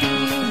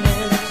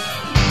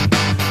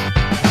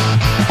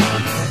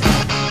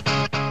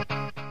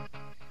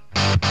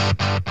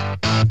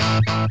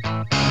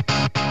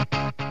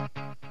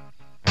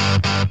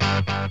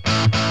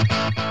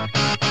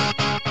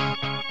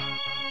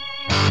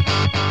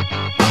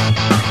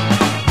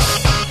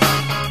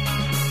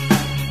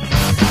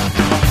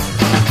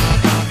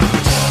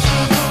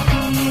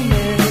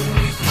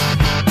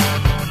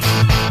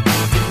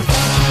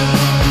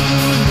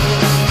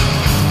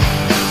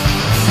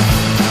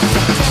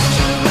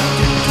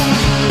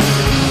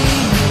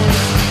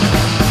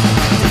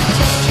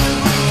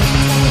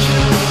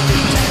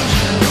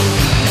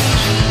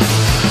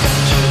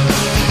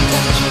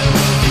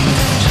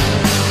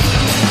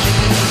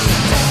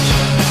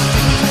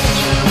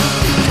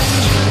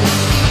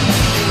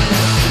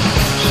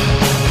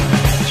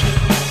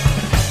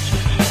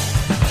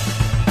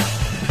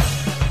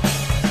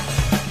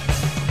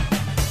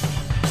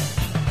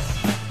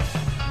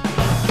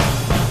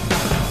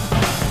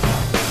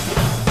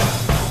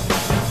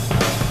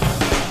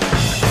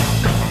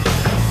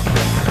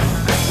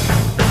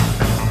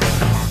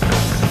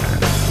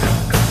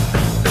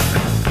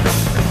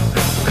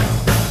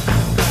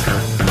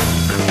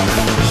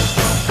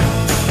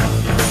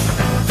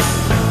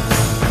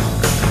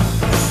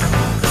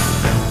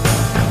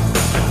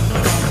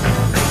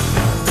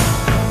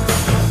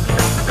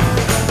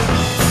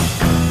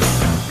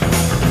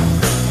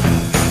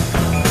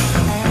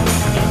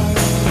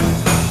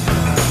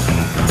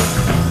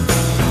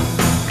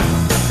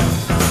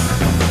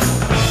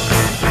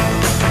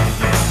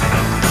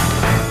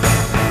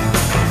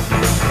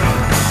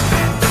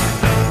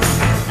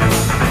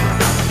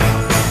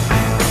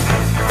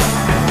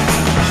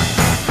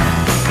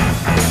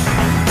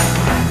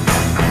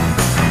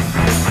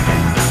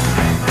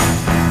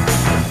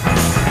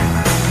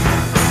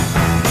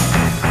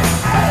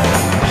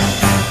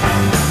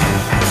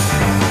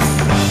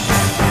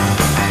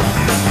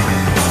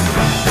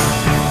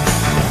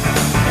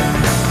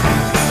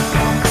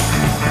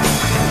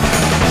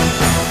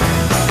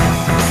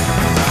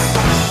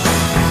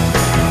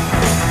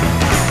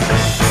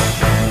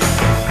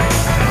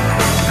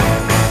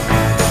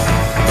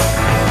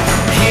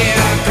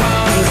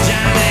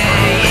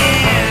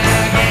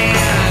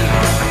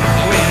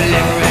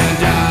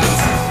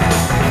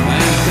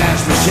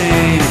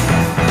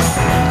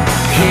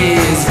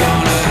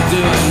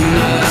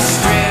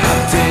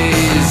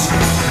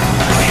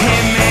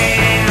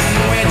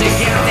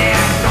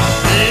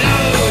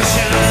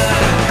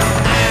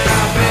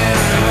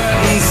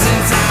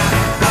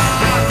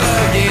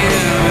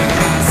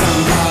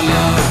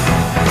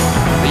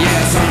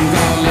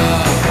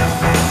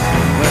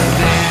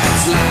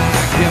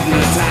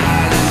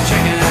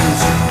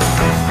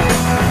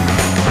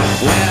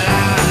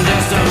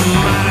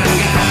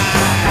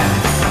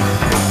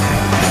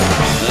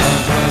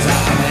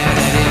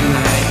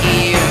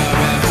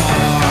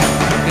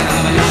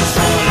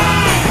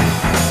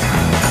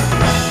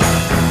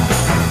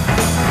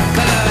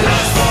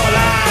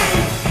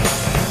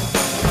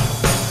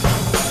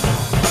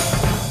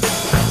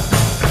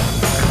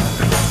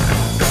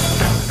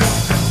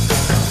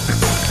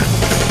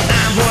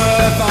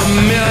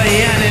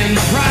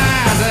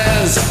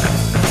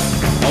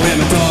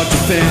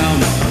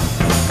 film.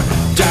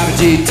 Drive a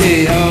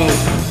GTO,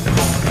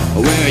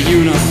 wear a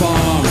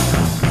uniform,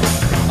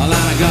 a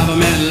line of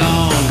government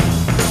loan.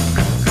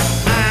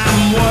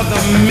 I'm worth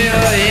 $1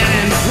 million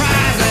in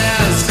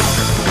prizes.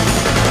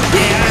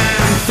 Yeah,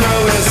 I'm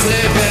through with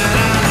sleeping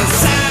on the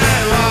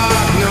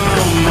sidewalk. No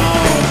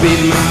more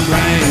beating my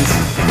brains.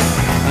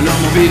 No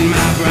more beating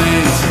my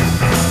brains.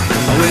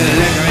 With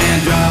liquor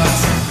and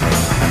drugs.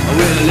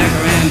 With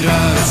liquor and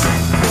drugs.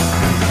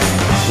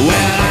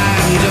 Well,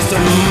 I'm just a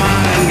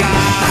modern guy.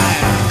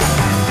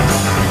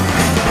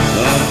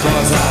 Of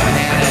course, I've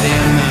had it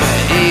in the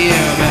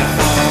ear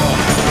before.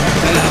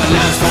 Could have a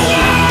lust for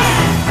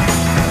life.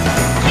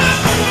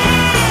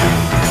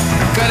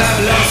 Could have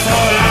a lust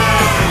for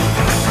life.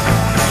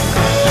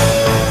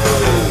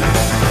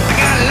 I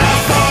got a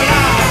lust for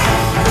life.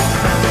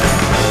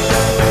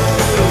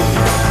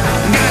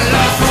 I got a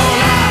lust for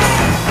life.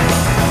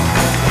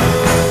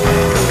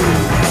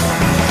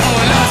 Oh,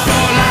 a lust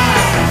for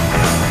life.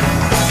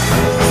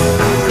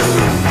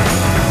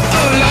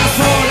 Oh, lust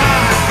for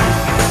life.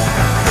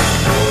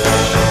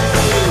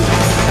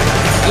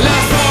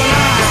 Lust for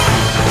life.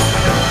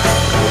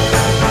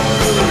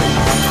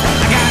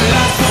 I got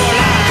lust for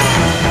life.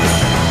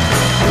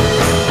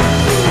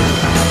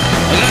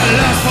 I got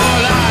lust for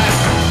life.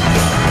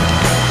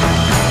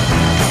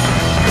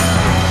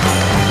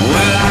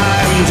 Well,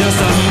 I'm just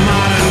a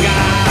modern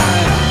guy.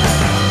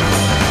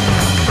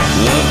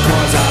 Of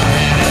course, I've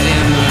had it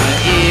in the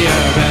ear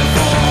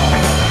before.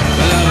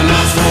 But I've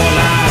lust for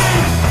life.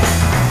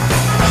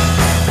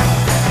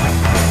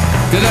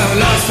 Could have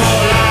lust for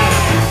life.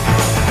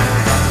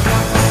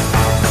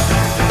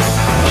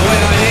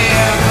 Well,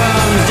 here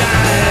comes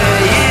Johnny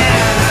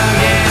yet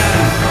again.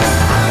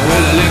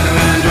 With the liquor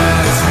and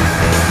drugs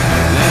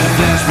and a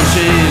flesh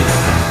machine.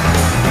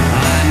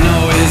 I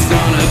know he's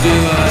gonna do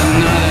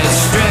another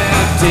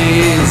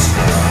striptease.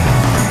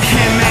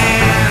 Hey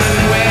man,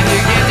 where'd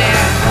you get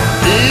that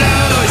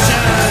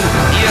lotion?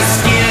 Your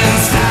skin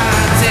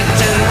starts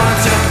itching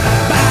once you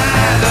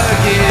buy the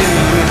gear.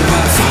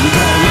 About something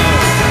called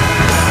love.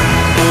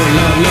 Oh,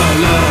 love, love,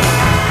 love.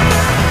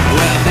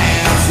 Well,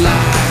 that's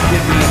like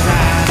giving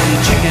fried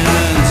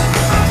chickens.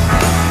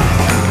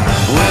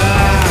 Well,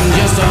 I'm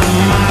just a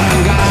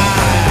modern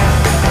guy.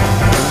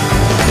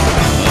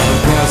 Of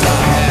course,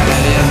 I've had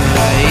it in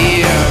the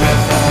ear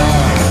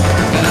before.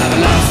 Could have a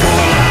lust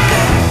for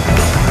life.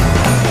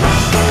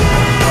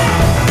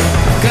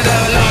 Could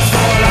have a lust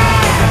for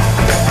life.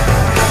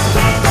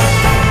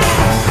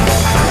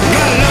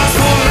 Got a lust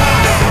for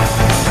life.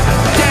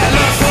 Got a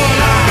lust for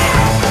life.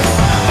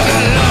 I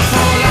got a lust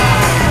for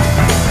life.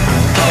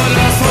 Oh,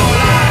 lust for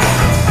life.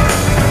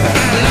 I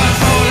got a lust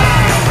for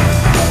life.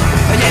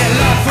 Yeah,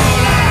 lust for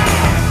life.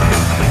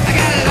 I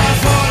got a lust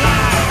for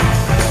life.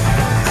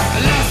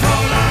 Lust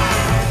for life.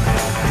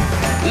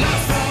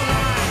 Lust for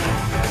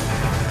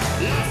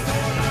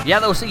life. Yeah,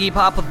 that was Iggy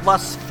Pop with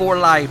Lust for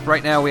Life.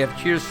 Right now we have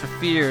Tears for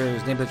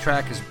Fears. The name of the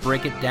track is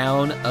Break It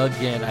Down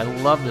Again. I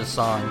love this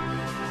song.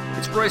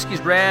 It's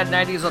Royski's Rad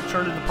 90s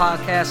Alternative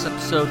Podcast,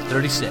 episode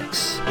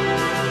 36.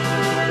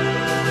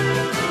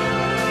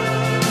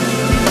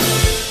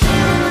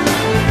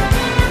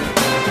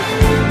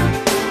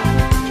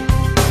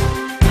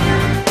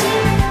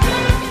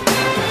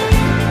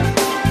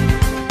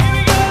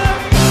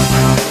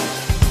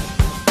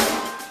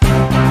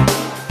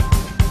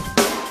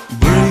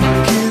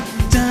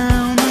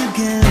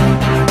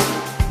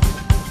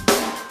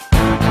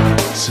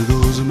 So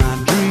those are my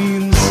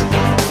dreams,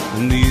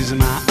 and these are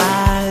my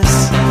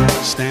eyes.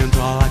 Stand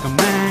tall like a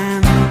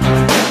man.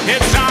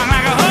 It's on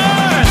like a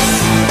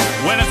horse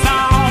when it's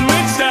all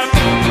mixed up.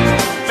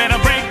 Better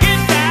break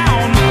it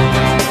down.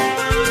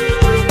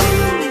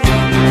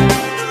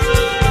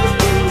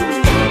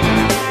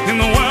 In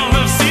the world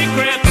of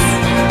secrets,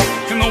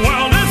 in the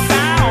world of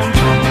sound,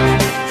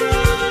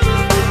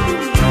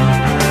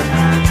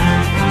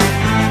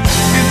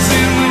 it's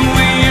in the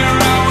way you're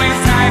always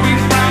hiding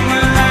from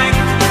the light.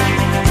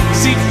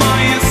 See for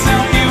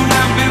yourself, you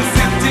have been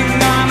sitting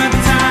on a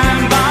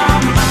time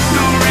bomb.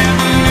 No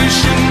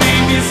revolution,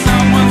 maybe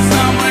someone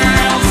somewhere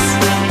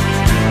else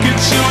could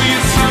show you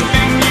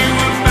something new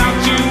about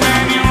you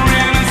and your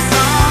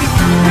renaissance.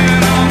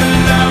 And all the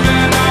love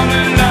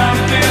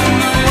in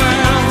the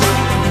world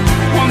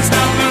won't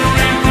stop the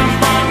rain from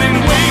falling,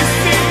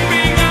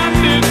 wasting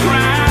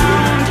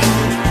underground.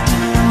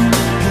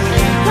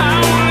 I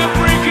wanna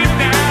break it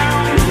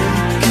down.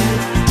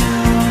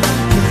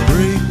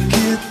 Break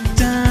it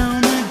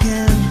down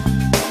again.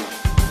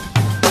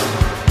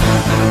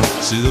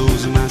 See,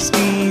 those are my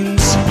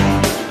schemes,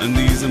 and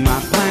these are my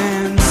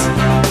plans.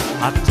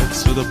 Hot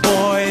tips for the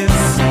boys.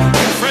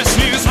 Fresh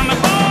news from the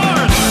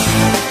board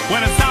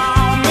when it's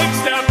all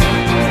mixed up.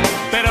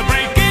 Better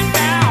break it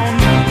down.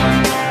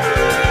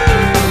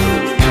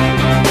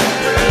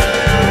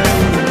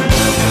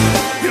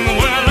 In the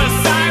world of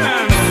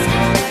silence,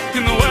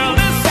 in the world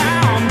of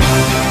sound,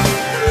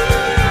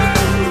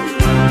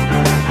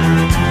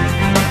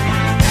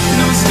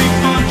 no sleep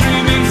for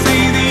dreaming.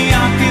 See the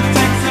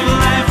architects of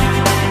life.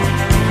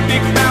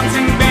 Big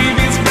bouncing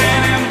babies,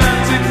 bread and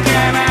butter.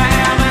 Can I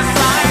have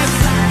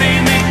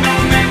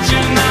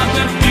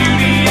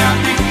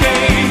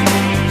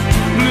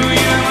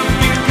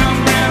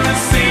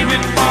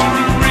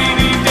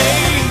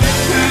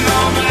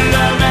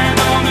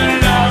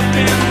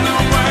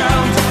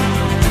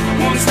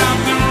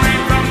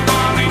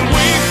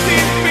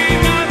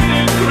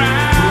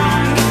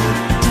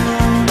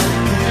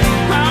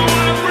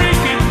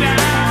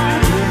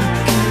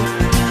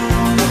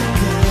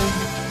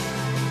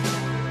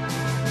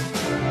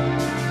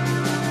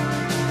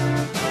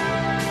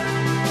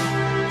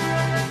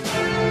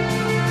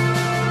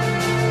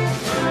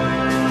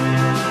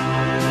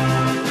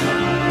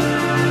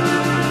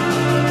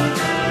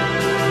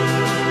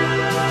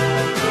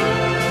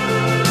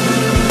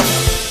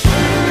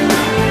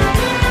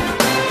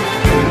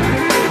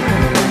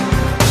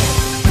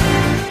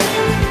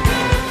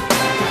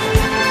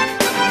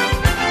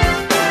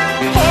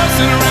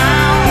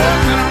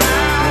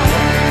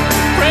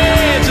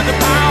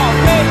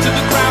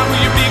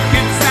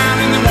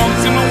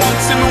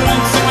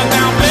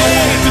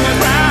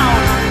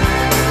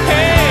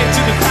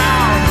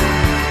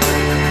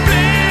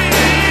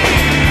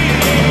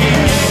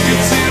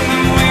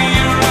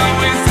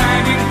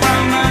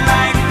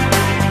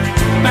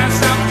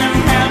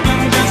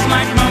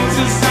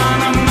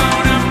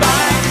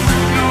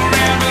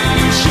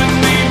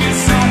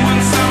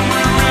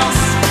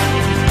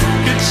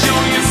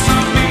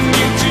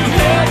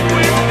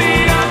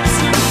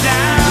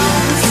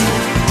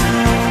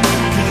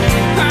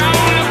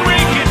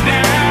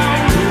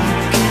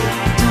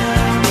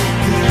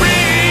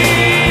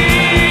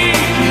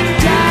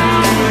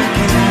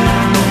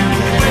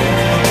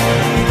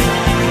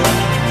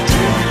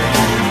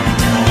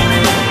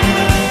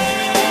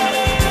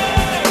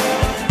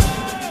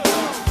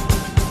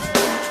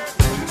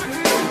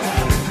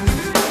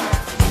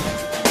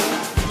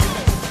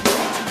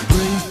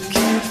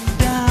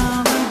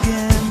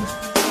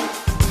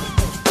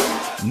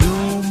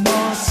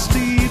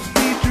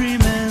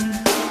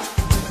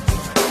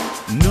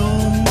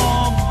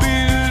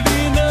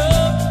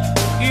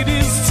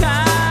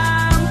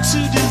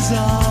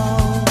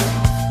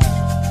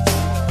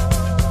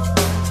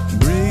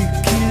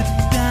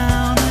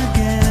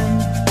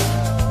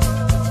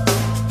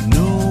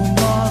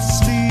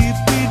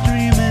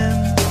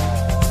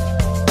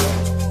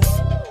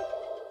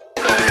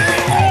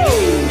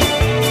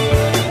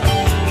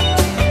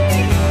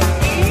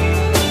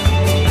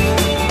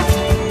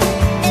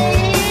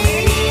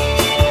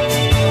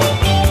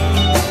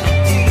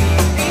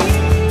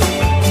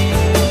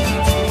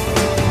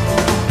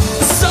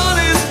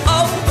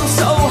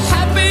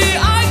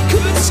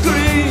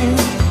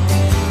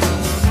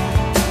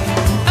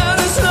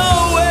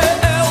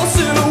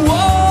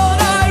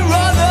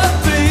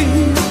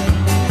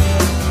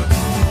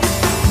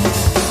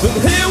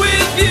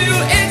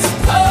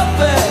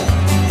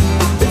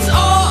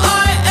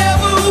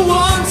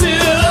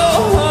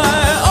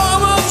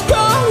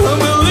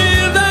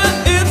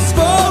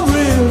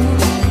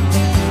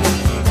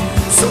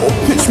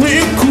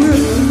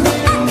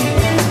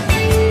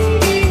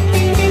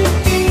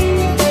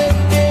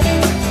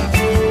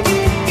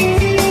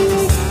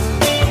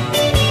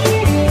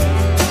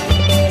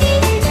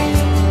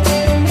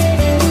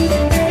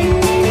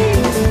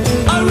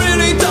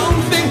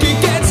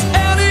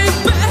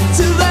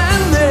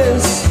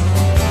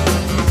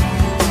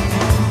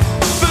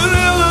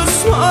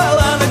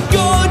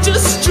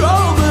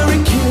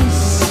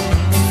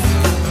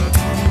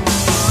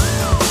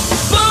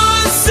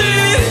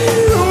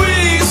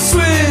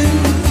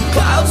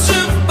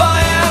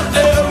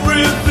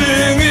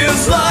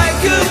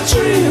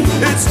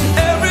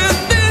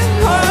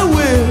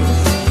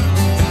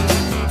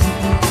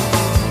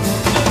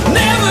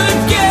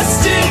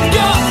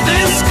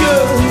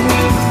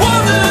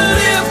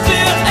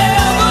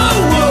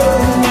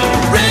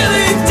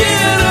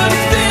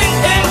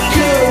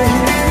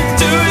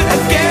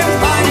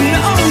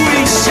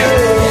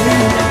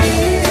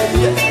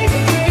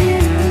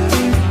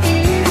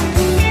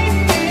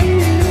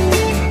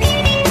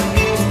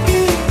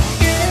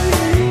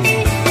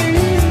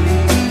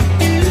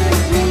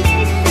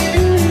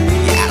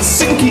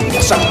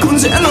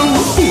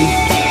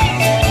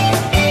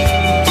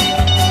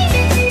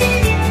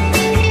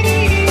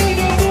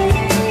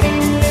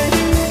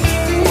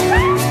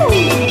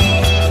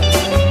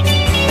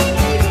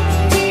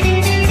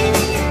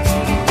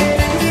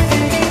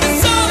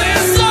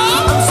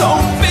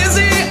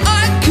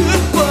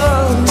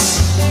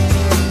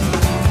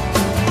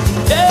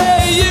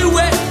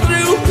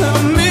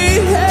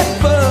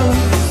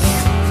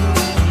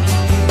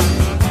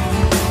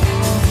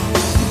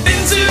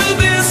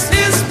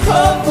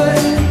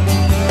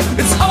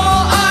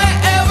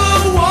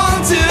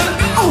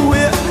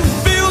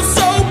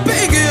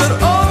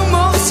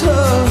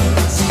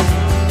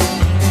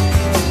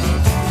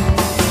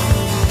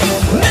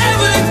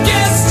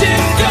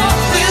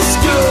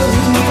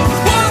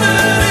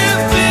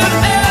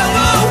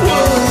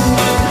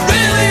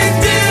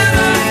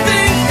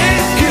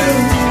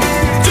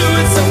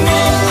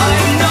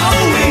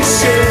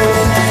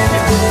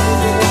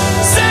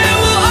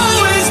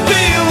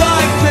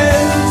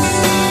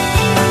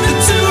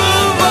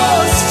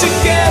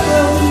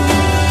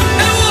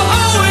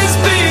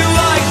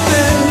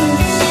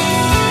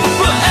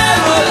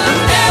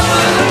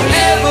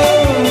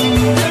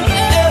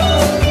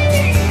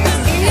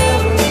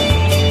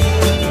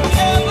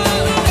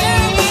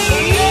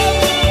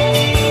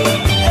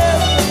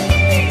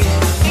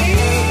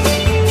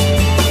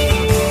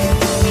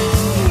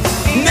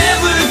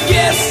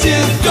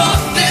got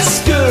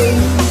this good,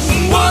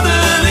 more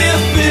than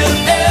if it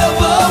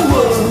ever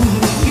would.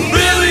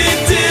 Really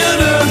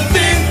didn't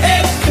think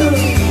it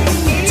could.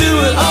 Do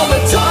it all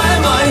the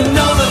time, I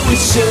know that we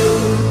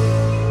should.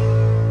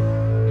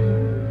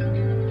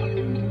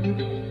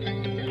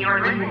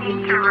 You're listening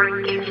to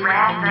Rootkid's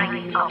Rad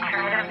 90s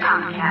Alternative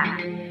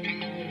Podcast.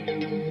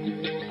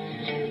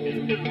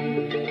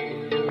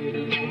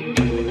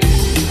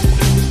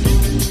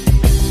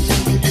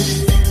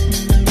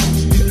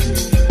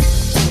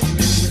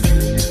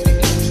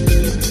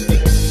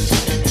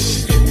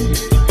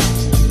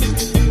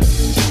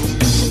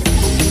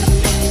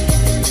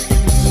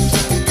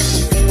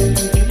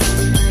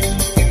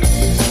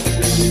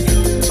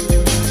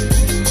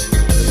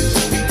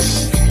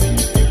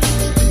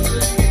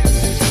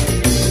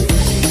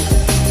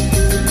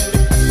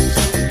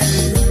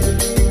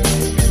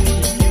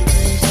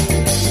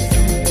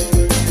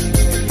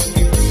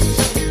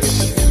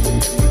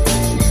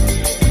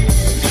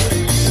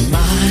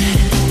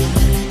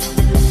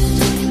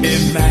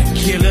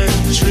 Immaculate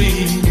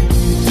dream,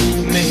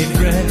 made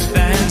breath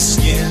and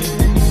skin.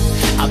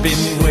 I've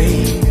been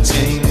waiting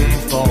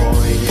for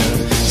your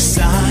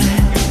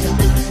sign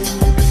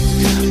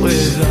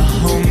with a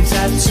home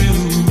tattoo.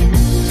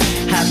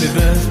 Happy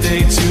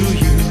birthday to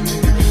you,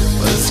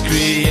 was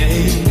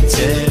created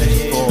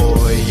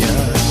for you.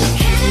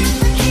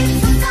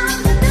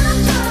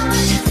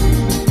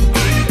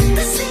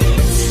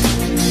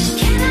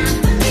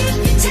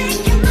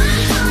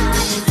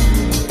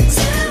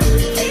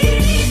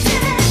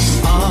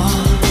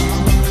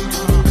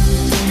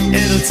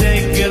 It'll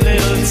take a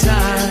little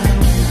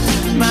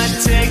time, might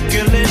take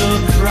a little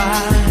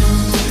cry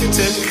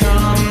to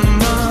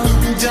come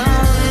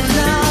undone.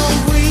 Now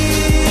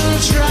we'll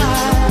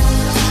try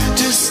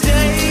to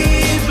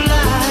stay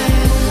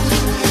blind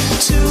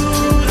to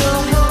the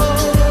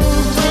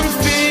hope and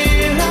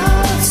fear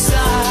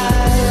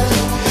outside.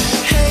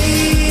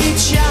 Hey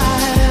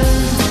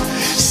child,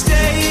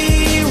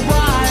 stay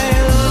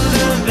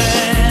wilder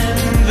than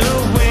the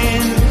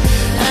wind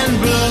and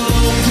blow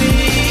me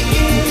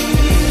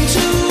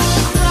into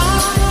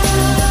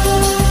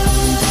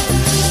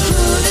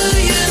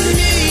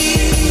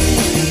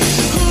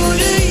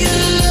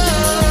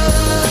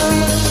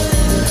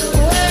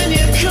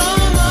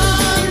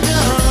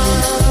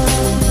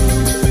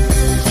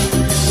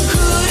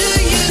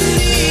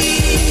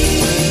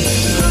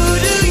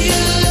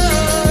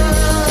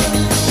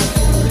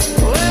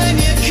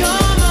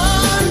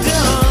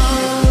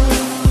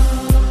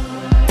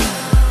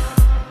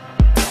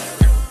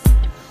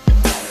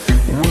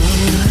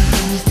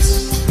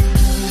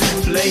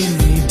play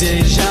me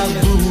deja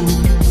vu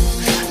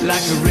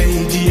like a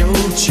radio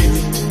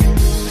tune.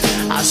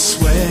 I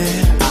swear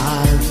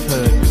I've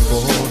heard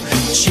before.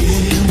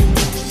 Chill,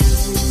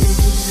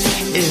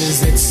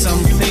 is it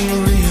something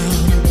real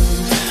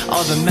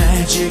or the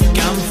magic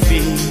I'm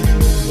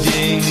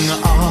feeding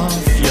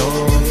off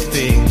your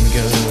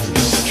fingers?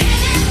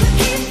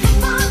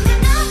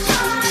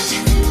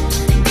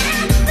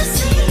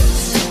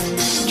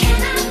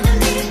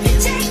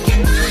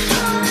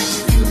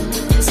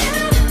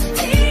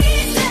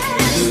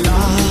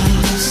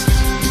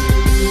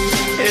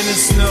 In a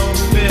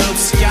snow-filled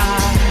sky,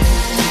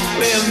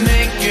 we'll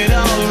make it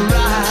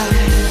alright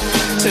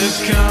to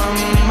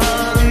come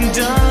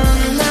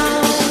undone.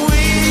 Now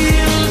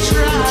we'll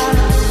try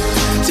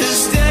to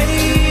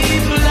stay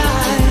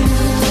blind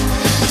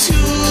to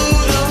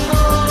the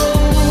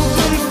hope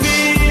and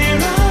fear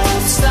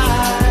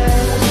outside.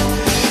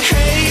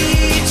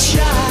 Hey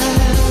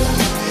child,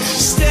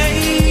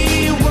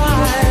 stay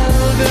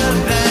wilder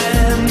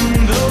than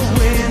the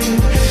wind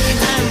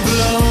and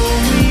blow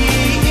me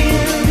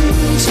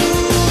into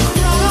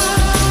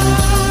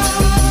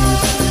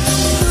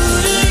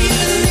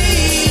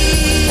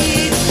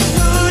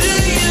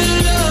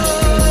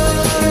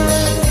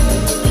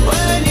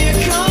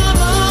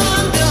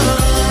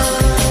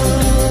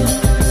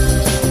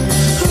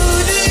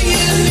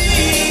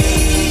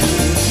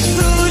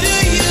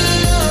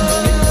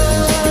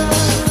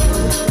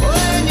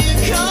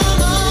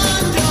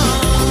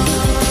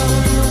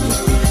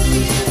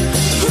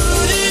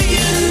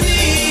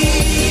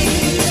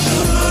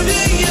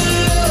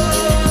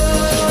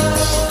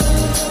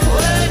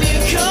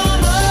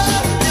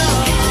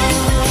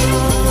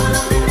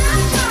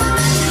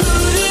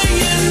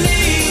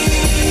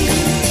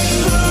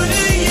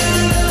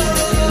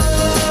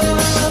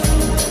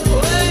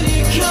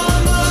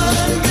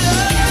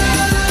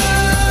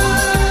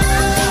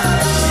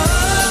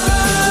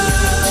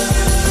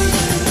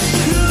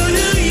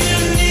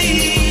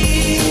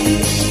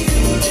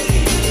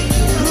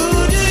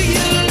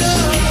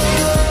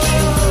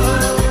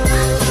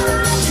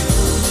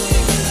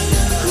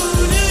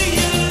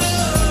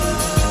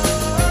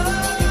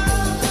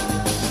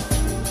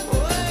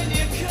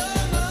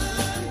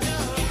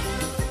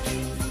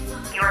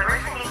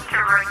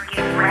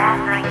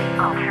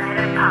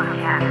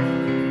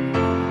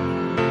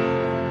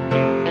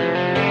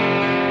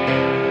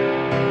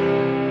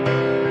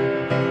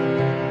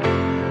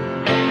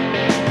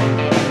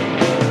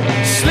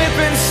Slip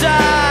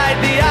inside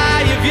the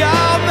eye of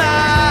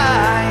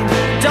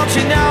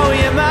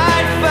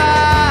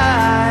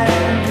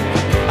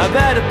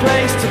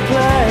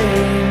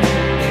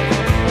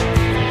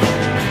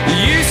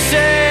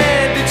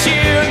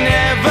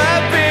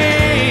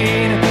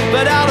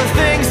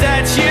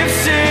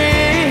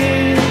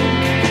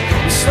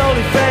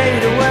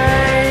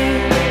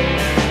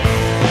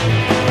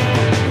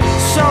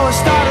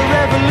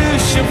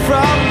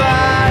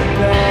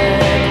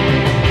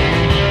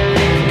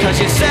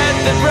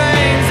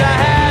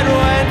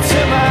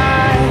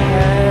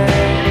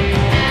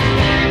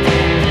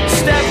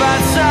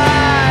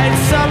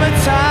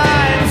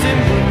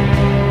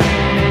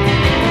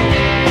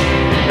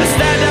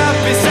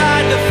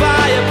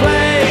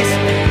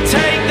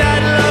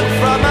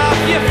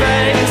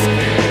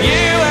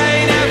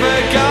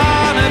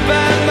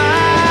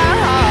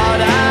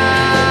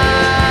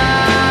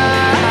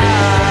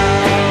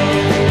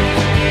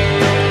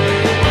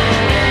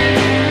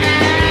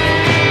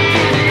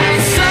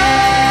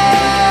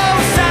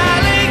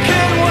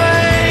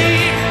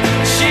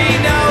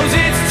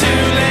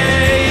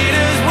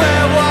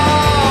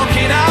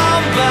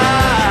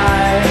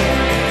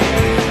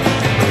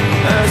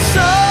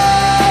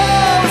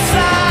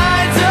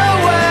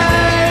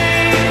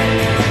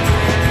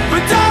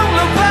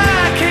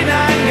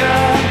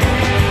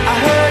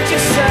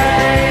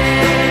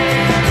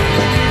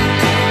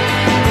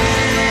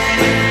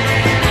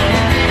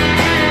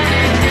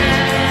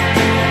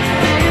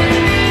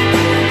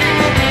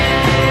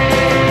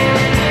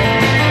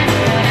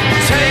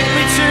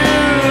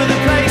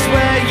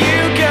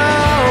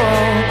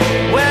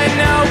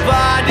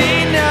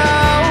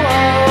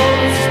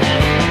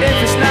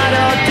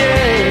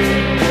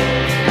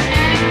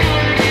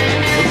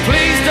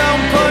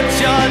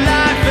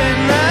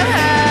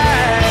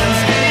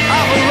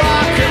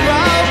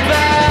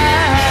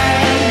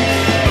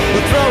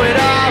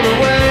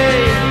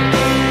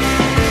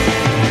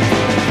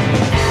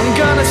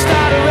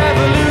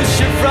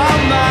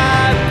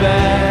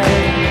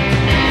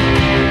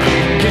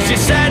She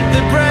said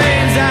the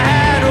brains I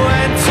had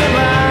went to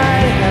my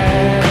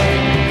head.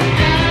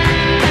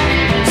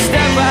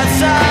 Step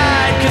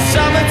outside, 'cause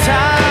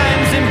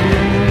summertime's in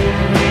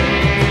bloom.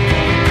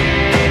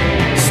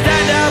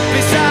 Stand up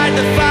beside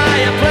the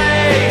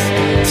fireplace.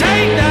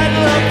 Take that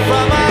look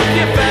from off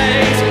your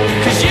face,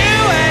 'cause you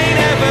ain't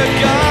ever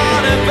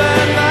gonna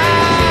burn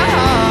my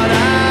heart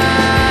out.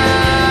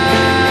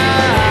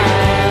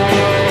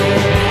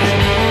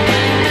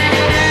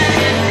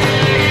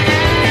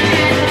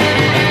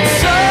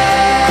 So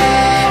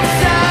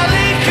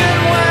Sally can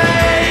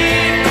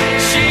wait.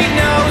 She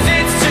knows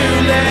it's too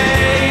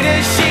late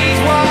as she's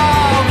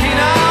walking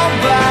on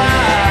by.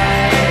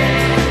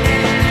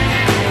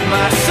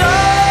 My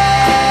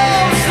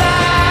soul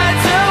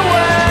slides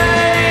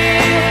away,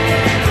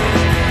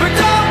 but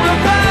don't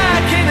look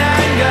back in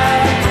anger.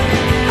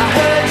 I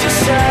heard you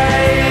say.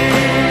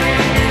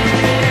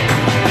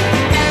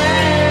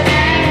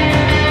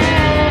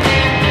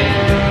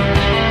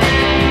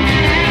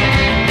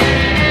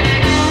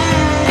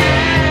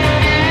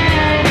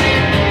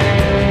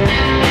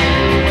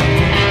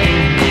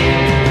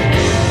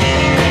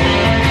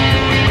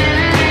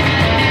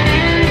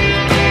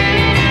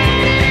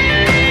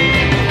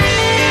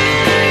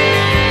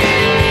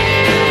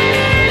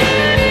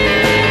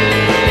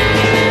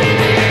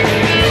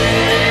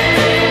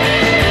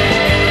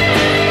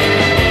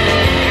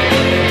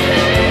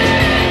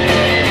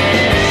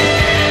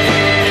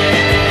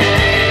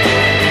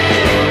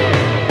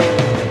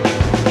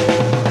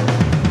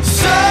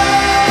 So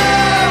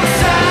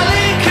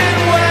Sally can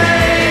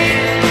wait.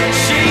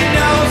 She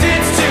knows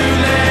it's too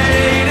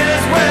late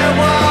as we're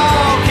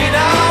walking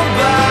on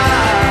by.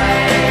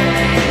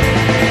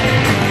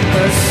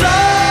 Her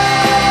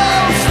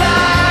soul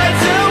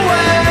slides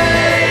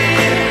away,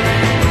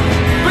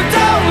 but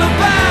don't look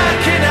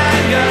back in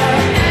anger.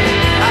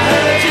 I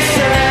heard you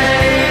say.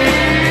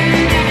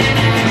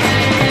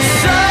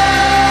 So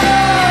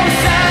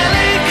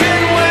Sally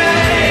can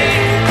wait.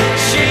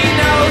 She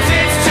knows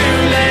it's too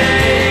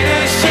late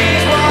as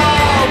she's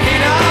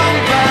walking on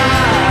by.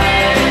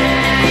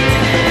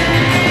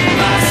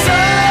 My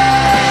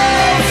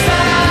soul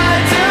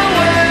slides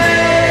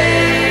away,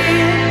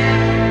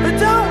 but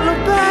don't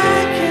look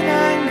back in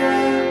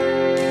anger.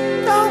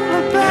 Don't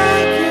look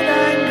back in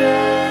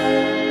anger.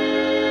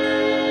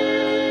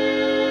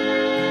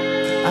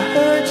 I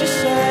heard you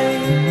say.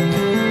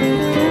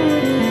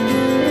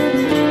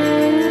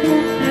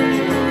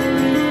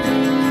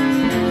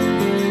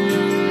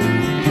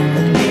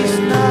 At least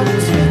not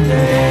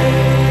today.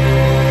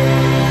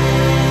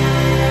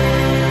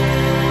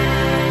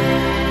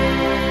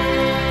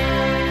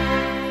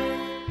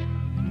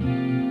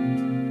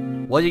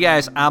 Well, you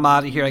guys, I'm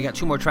out of here. I got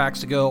 2 more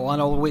tracks to go. I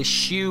want to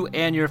wish you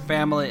and your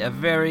family a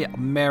very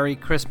Merry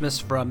Christmas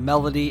from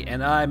Melody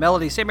and I.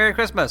 Melody, say Merry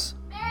Christmas.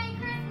 Merry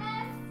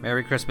Christmas.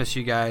 Merry Christmas,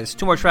 you guys.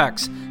 2 more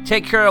tracks.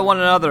 Take care of one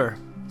another.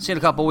 See you in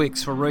a couple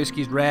weeks for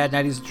Royski's Rad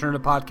 90s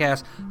Alternative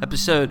Podcast,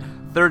 episode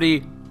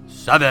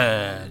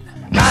 37.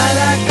 I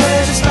like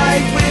pleasure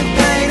spiked with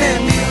pain,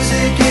 and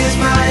music is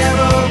my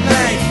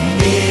aeroplane.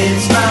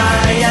 It's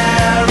my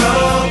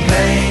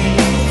aeroplane.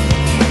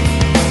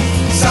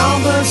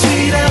 Songbird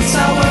sweet and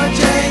sour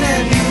Jane,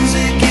 and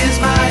music is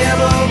my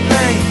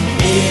aeroplane.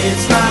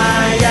 It's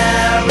my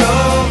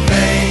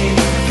aeroplane.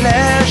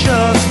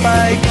 Pleasure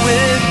spiked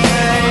with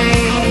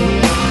pain.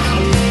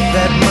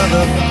 That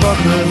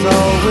motherfucker's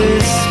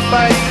always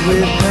spiked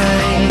with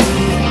pain.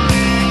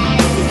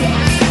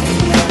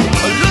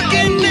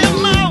 Looking in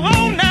my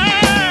own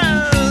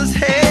eyes,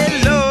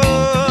 hey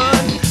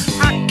Lord,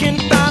 I can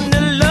find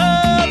the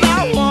love I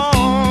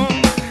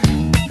want.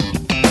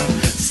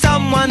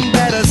 Someone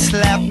better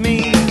slap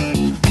me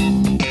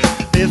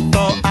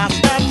before I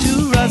start to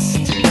rust,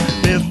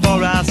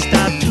 before I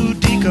start to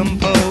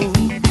decompose.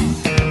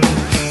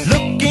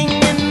 Looking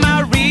in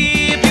my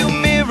rearview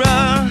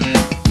mirror,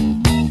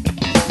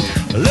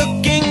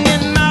 looking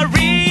in my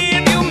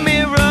rearview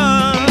mirror.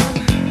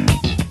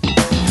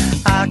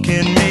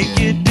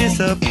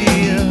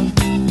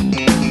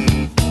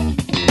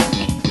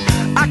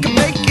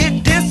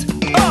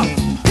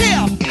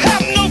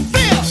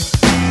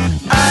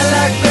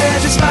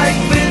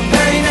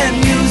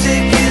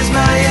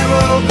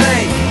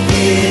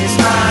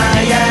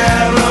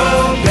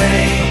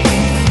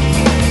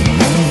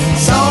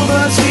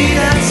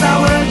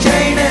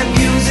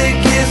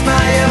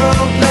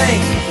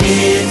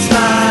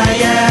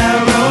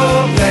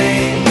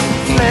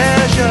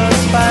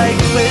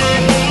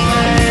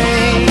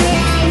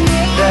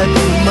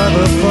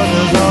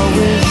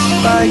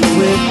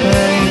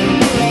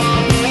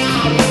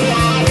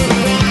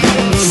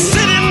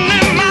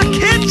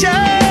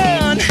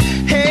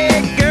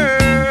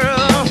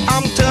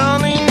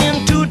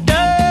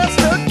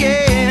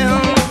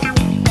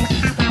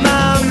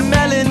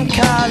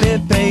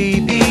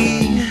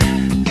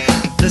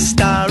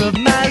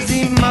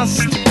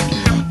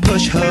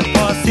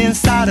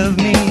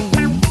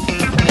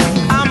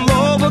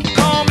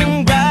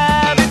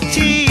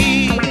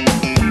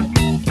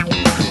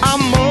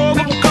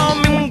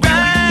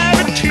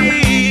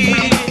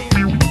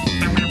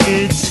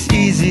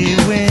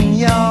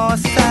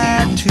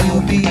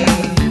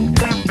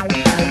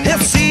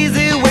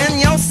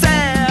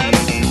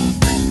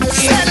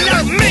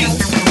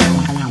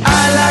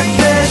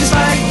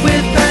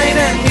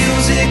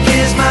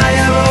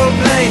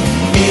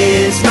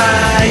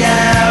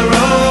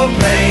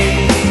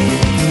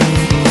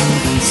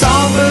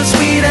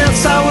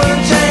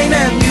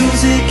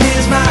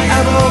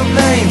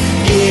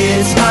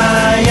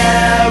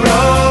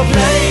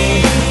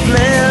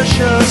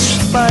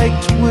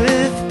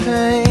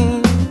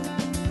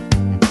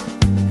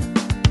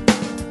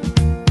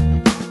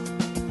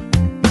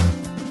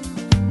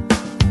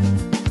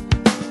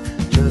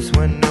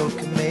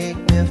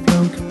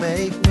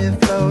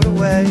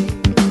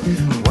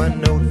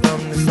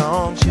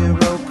 long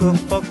Cherokee,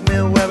 fuck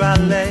me where I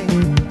lay.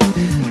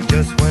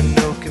 Just one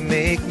note can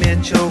make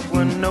me choke,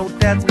 one note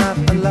that's not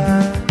a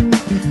lie.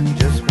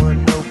 Just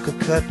one note could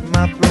cut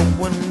my throat,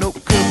 one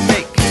note could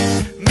make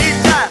me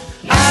die.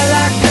 I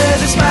like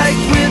to spike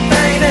with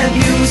pain and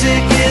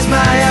music is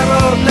my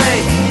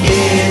aeroplane.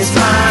 It's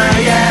my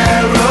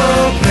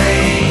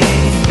aeroplane.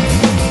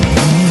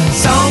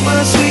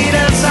 Somber, sweet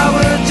and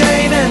sour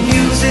Jane and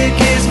music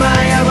is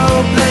my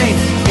aeroplane.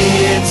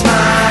 It's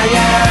my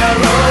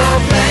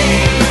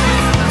aeroplane.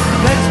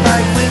 Let's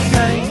fight with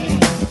pain.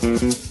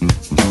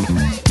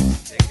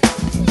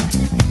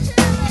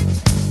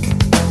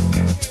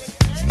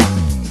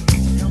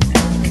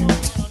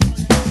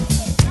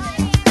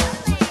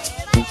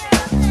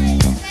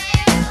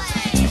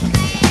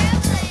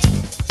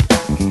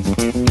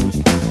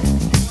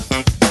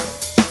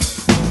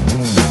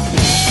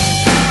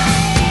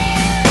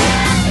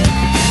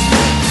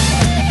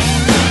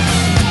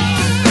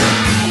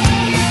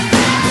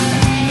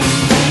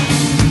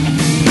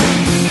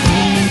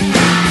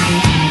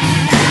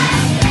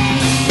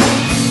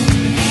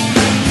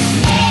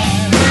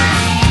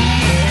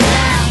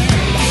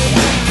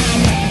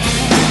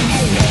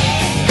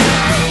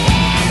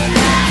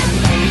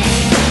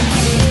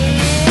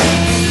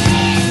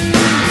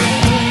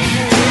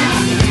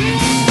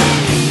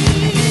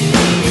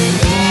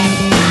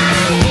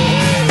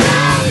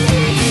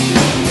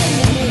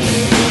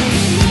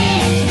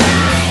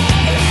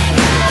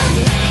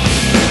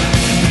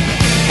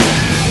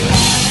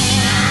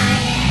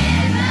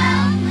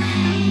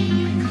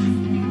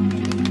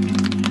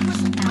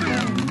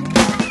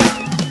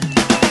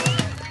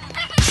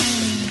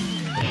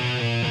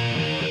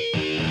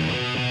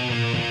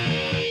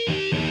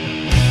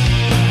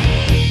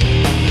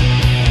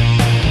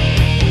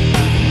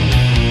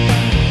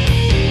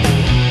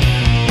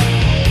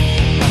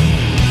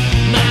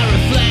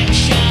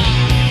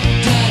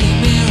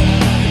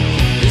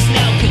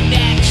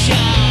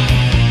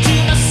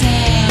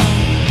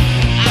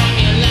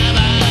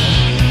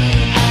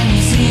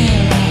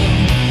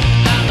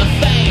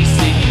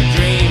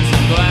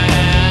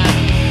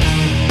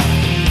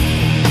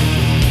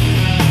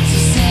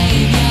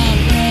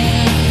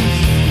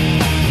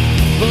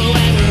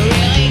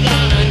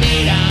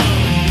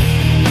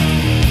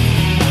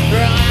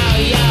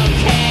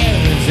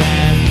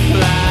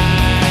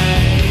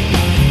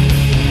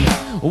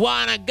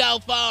 Wanna go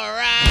for a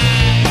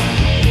ride?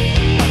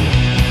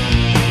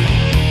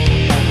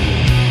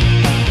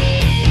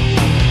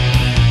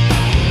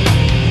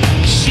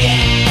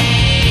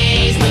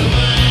 She's the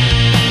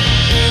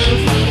one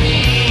for me.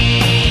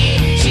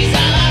 She's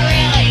all I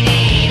really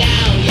need.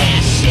 Oh yeah,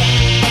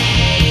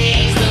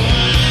 she's the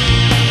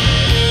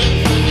one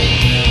for me.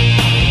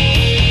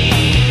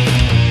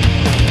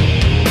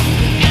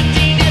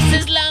 Emptiness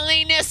is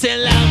loneliness,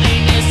 and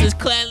loneliness is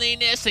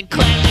cleanliness, and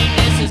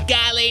cleanliness is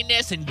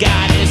godliness, and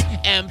God is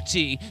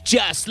empty,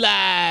 just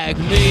like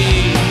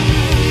me.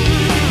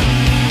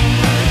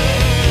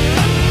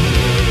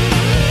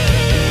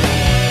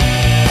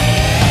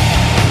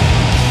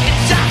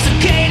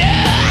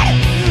 Intoxicated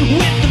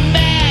with the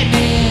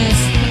madness,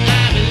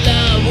 I'm in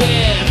love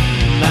with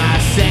my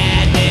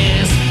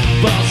sadness.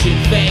 Bullshit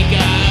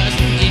fakers,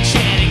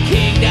 enchanted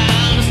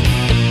kingdoms,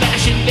 the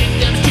fashion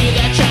victims to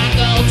the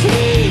charcoal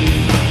tree.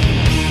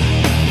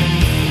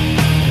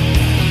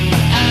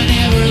 I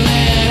never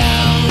let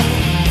on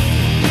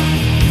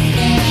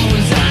that I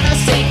was on a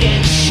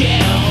sinking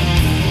ship.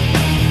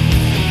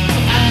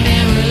 I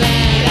never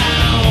let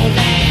on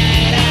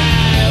that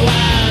I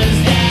was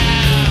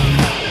down.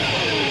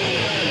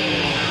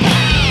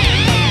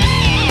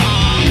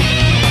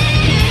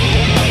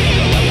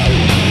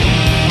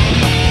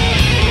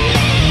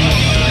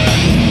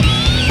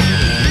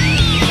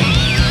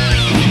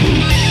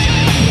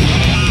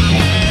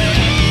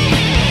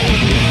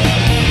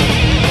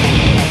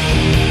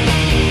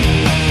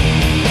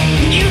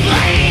 You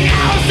blame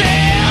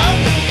yourself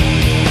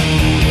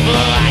for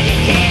what you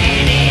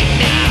can't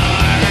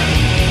ignore.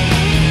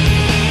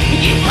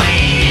 You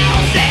blame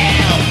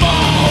yourself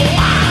for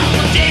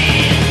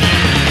wanting my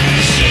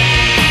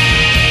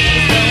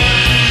she's the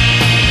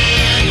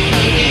one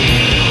for me.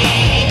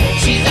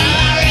 She's all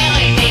I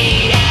really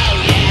need. Oh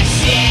yeah,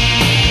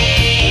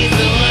 she's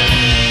the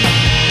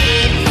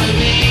one for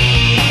me.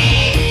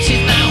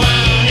 She's my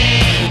one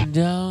and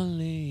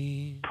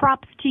only.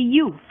 Props to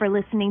you for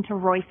listening to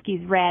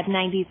Royski's Rad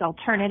 90s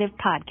Alternative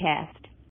Podcast.